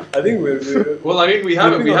I think we're Well, I mean, we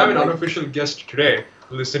have Moving an on, like- unofficial guest today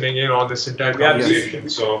listening in on this entire Yeah, conversation.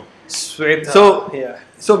 So Sweta. So- yeah.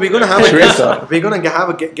 So we're gonna have a guest. Shweta. We're gonna have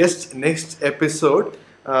a guest next episode,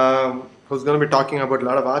 who's gonna be talking about a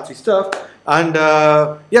lot of artsy stuff. And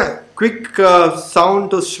quick sound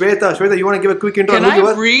to Sweta. Sweta, you want to give a quick intro? Can on who you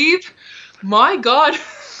I are? breathe? My God.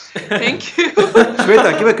 Thank you.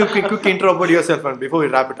 Sweta, give a quick intro about yourself, and before we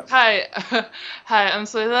wrap it up. Hi. Hi, I'm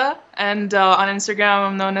Sweta, and on Instagram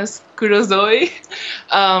I'm known as Kurozoe.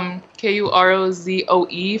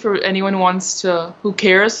 Kurozoe for anyone who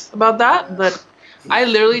cares about that. But I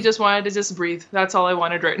literally just wanted to just breathe. That's all I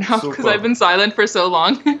wanted right now because Super. I've been silent for so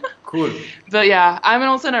long. Cool. But yeah, I'm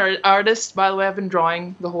also an artist. By the way, I've been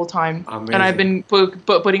drawing the whole time, Amazing. and I've been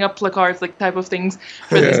putting up placards, like type of things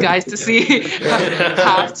for these guys to see.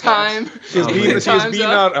 Halftime. She's been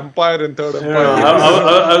our umpire in third umpire.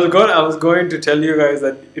 I was going to tell you guys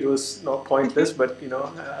that it was not pointless, but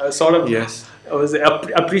I sort of Yes. I was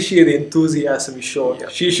appreciate the enthusiasm you showed. Yeah.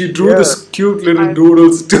 She drew Yeah. this cute little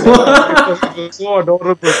doodles too. It was so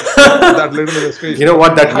adorable. That little illustration. You know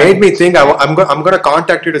what? That made me think. I'm gonna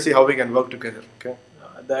contact you to see how we can work together. Okay.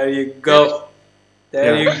 There you go.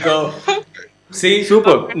 There Yeah. you go. See,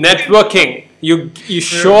 Super. networking. You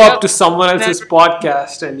show up to someone else's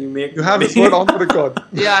podcast and you make. You have this word on the record.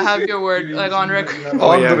 Yeah, I have your word, like on record.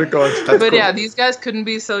 On yeah. the record. That's But cool. yeah, these guys couldn't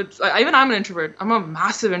be so. Even I'm an introvert. I'm a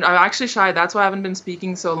massive. I'm actually shy. That's why I haven't been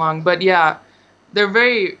speaking so long. But yeah, they're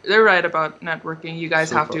right about networking. You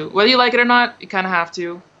guys have to, whether you like it or not, you kind of have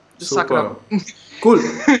to. Just suck it Super. up. Cool.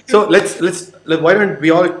 So why don't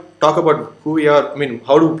we all talk about who we are? I mean,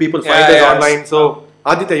 how do people find us Yeah, online? So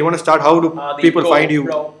Aditya, you want to start? How do Adi, people go, find you?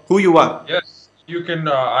 bro. Who you are? yes, you can.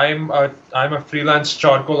 I'm a freelance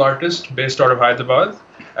charcoal artist based out of Hyderabad,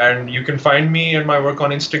 and you can find me and my work on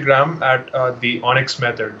Instagram at the Onyx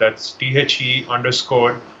Method. That's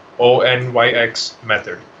THE_ONYX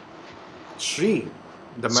method. Shri.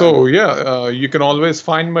 The man. So you can always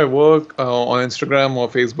find my work on Instagram or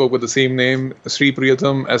Facebook with the same name, Sri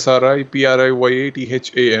Priyatham,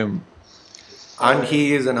 SRIPRIYATHAM. And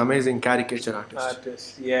he is an amazing caricature artist.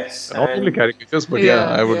 Artist, yes. Not and- only caricatures, but Yeah,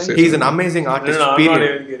 I would yeah. say He's so. an amazing No, artist. no, I'm not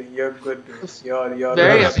period. even kidding. You're good. Dude. You're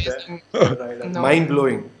Very right up there. amazing. You're right up No. Mind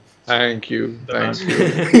blowing. Thank you. Thank you.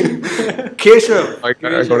 Keshav. I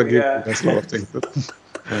gotta give Yeah. you a lot of things.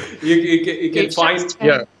 You can find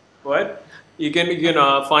Yeah. what you can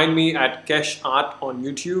find me at Kesh Art on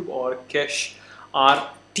YouTube or Kesh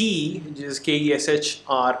RT, which is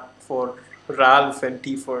KESHR for Ralph and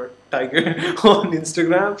T for Tiger on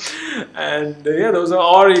Instagram. And those are.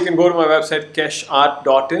 Or you can go to my website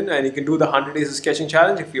keshart.in and you can do the 100 Days of Sketching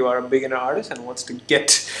Challenge if you are a beginner artist and wants to get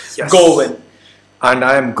Yes. going. And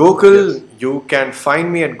I am Gokul. You can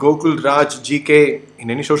find me at Gokul Raj GK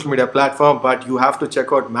in any social media platform, but you have to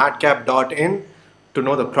check out madcap.in to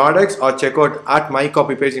know the products, or check out at my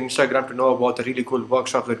copy page on Instagram to know about the really cool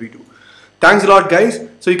workshops that we do. Thanks a lot, guys.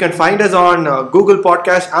 So you can find us on Google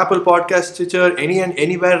Podcast, Apple Podcast, Stitcher,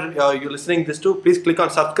 anywhere you're listening this to. Please click on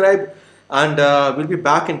subscribe, and we'll be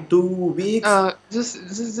back in 2 weeks.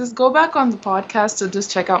 Just go back on the podcast to just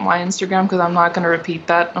check out my Instagram because I'm not going to repeat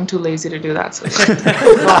that. I'm too lazy to do that. So.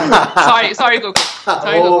 sorry, Goku.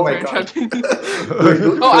 Sorry, Oh Goku, my for God.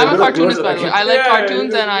 interrupting. Oh, I'm a cartoonist, by the way. I like Yeah,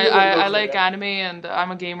 cartoons yeah, and yeah. I like anime, and I'm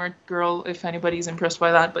a gamer girl if anybody's impressed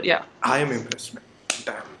by that. But yeah, I am impressed, man.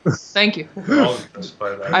 Damn. thank you. We're all impressed by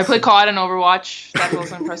that. I play COD and Overwatch. That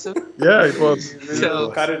was impressive. Yeah, it was. So-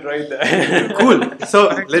 Cut it right there. Cool. So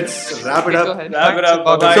let's wrap it Okay, up. go ahead. Wrap it up.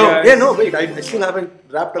 Bye-bye, So guys. wait, I still haven't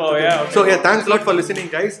wrapped up. Oh, the thing. yeah, okay. So thanks a lot for listening,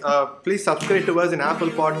 guys. Please subscribe to us in Apple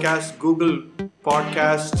Podcasts, Google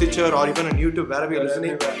Podcasts, Stitcher, or even on YouTube, wherever you're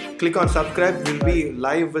listening. Click on subscribe. We'll be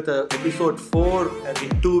live with episode 4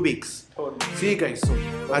 in 2 weeks. Totally. See you guys soon.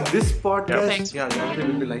 And this podcast, Thanks.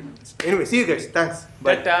 we'll be live. Anyway, see you guys. Thanks.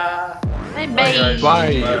 Bye. Ta-ta. Bye.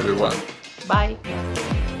 Bye, everyone. Bye.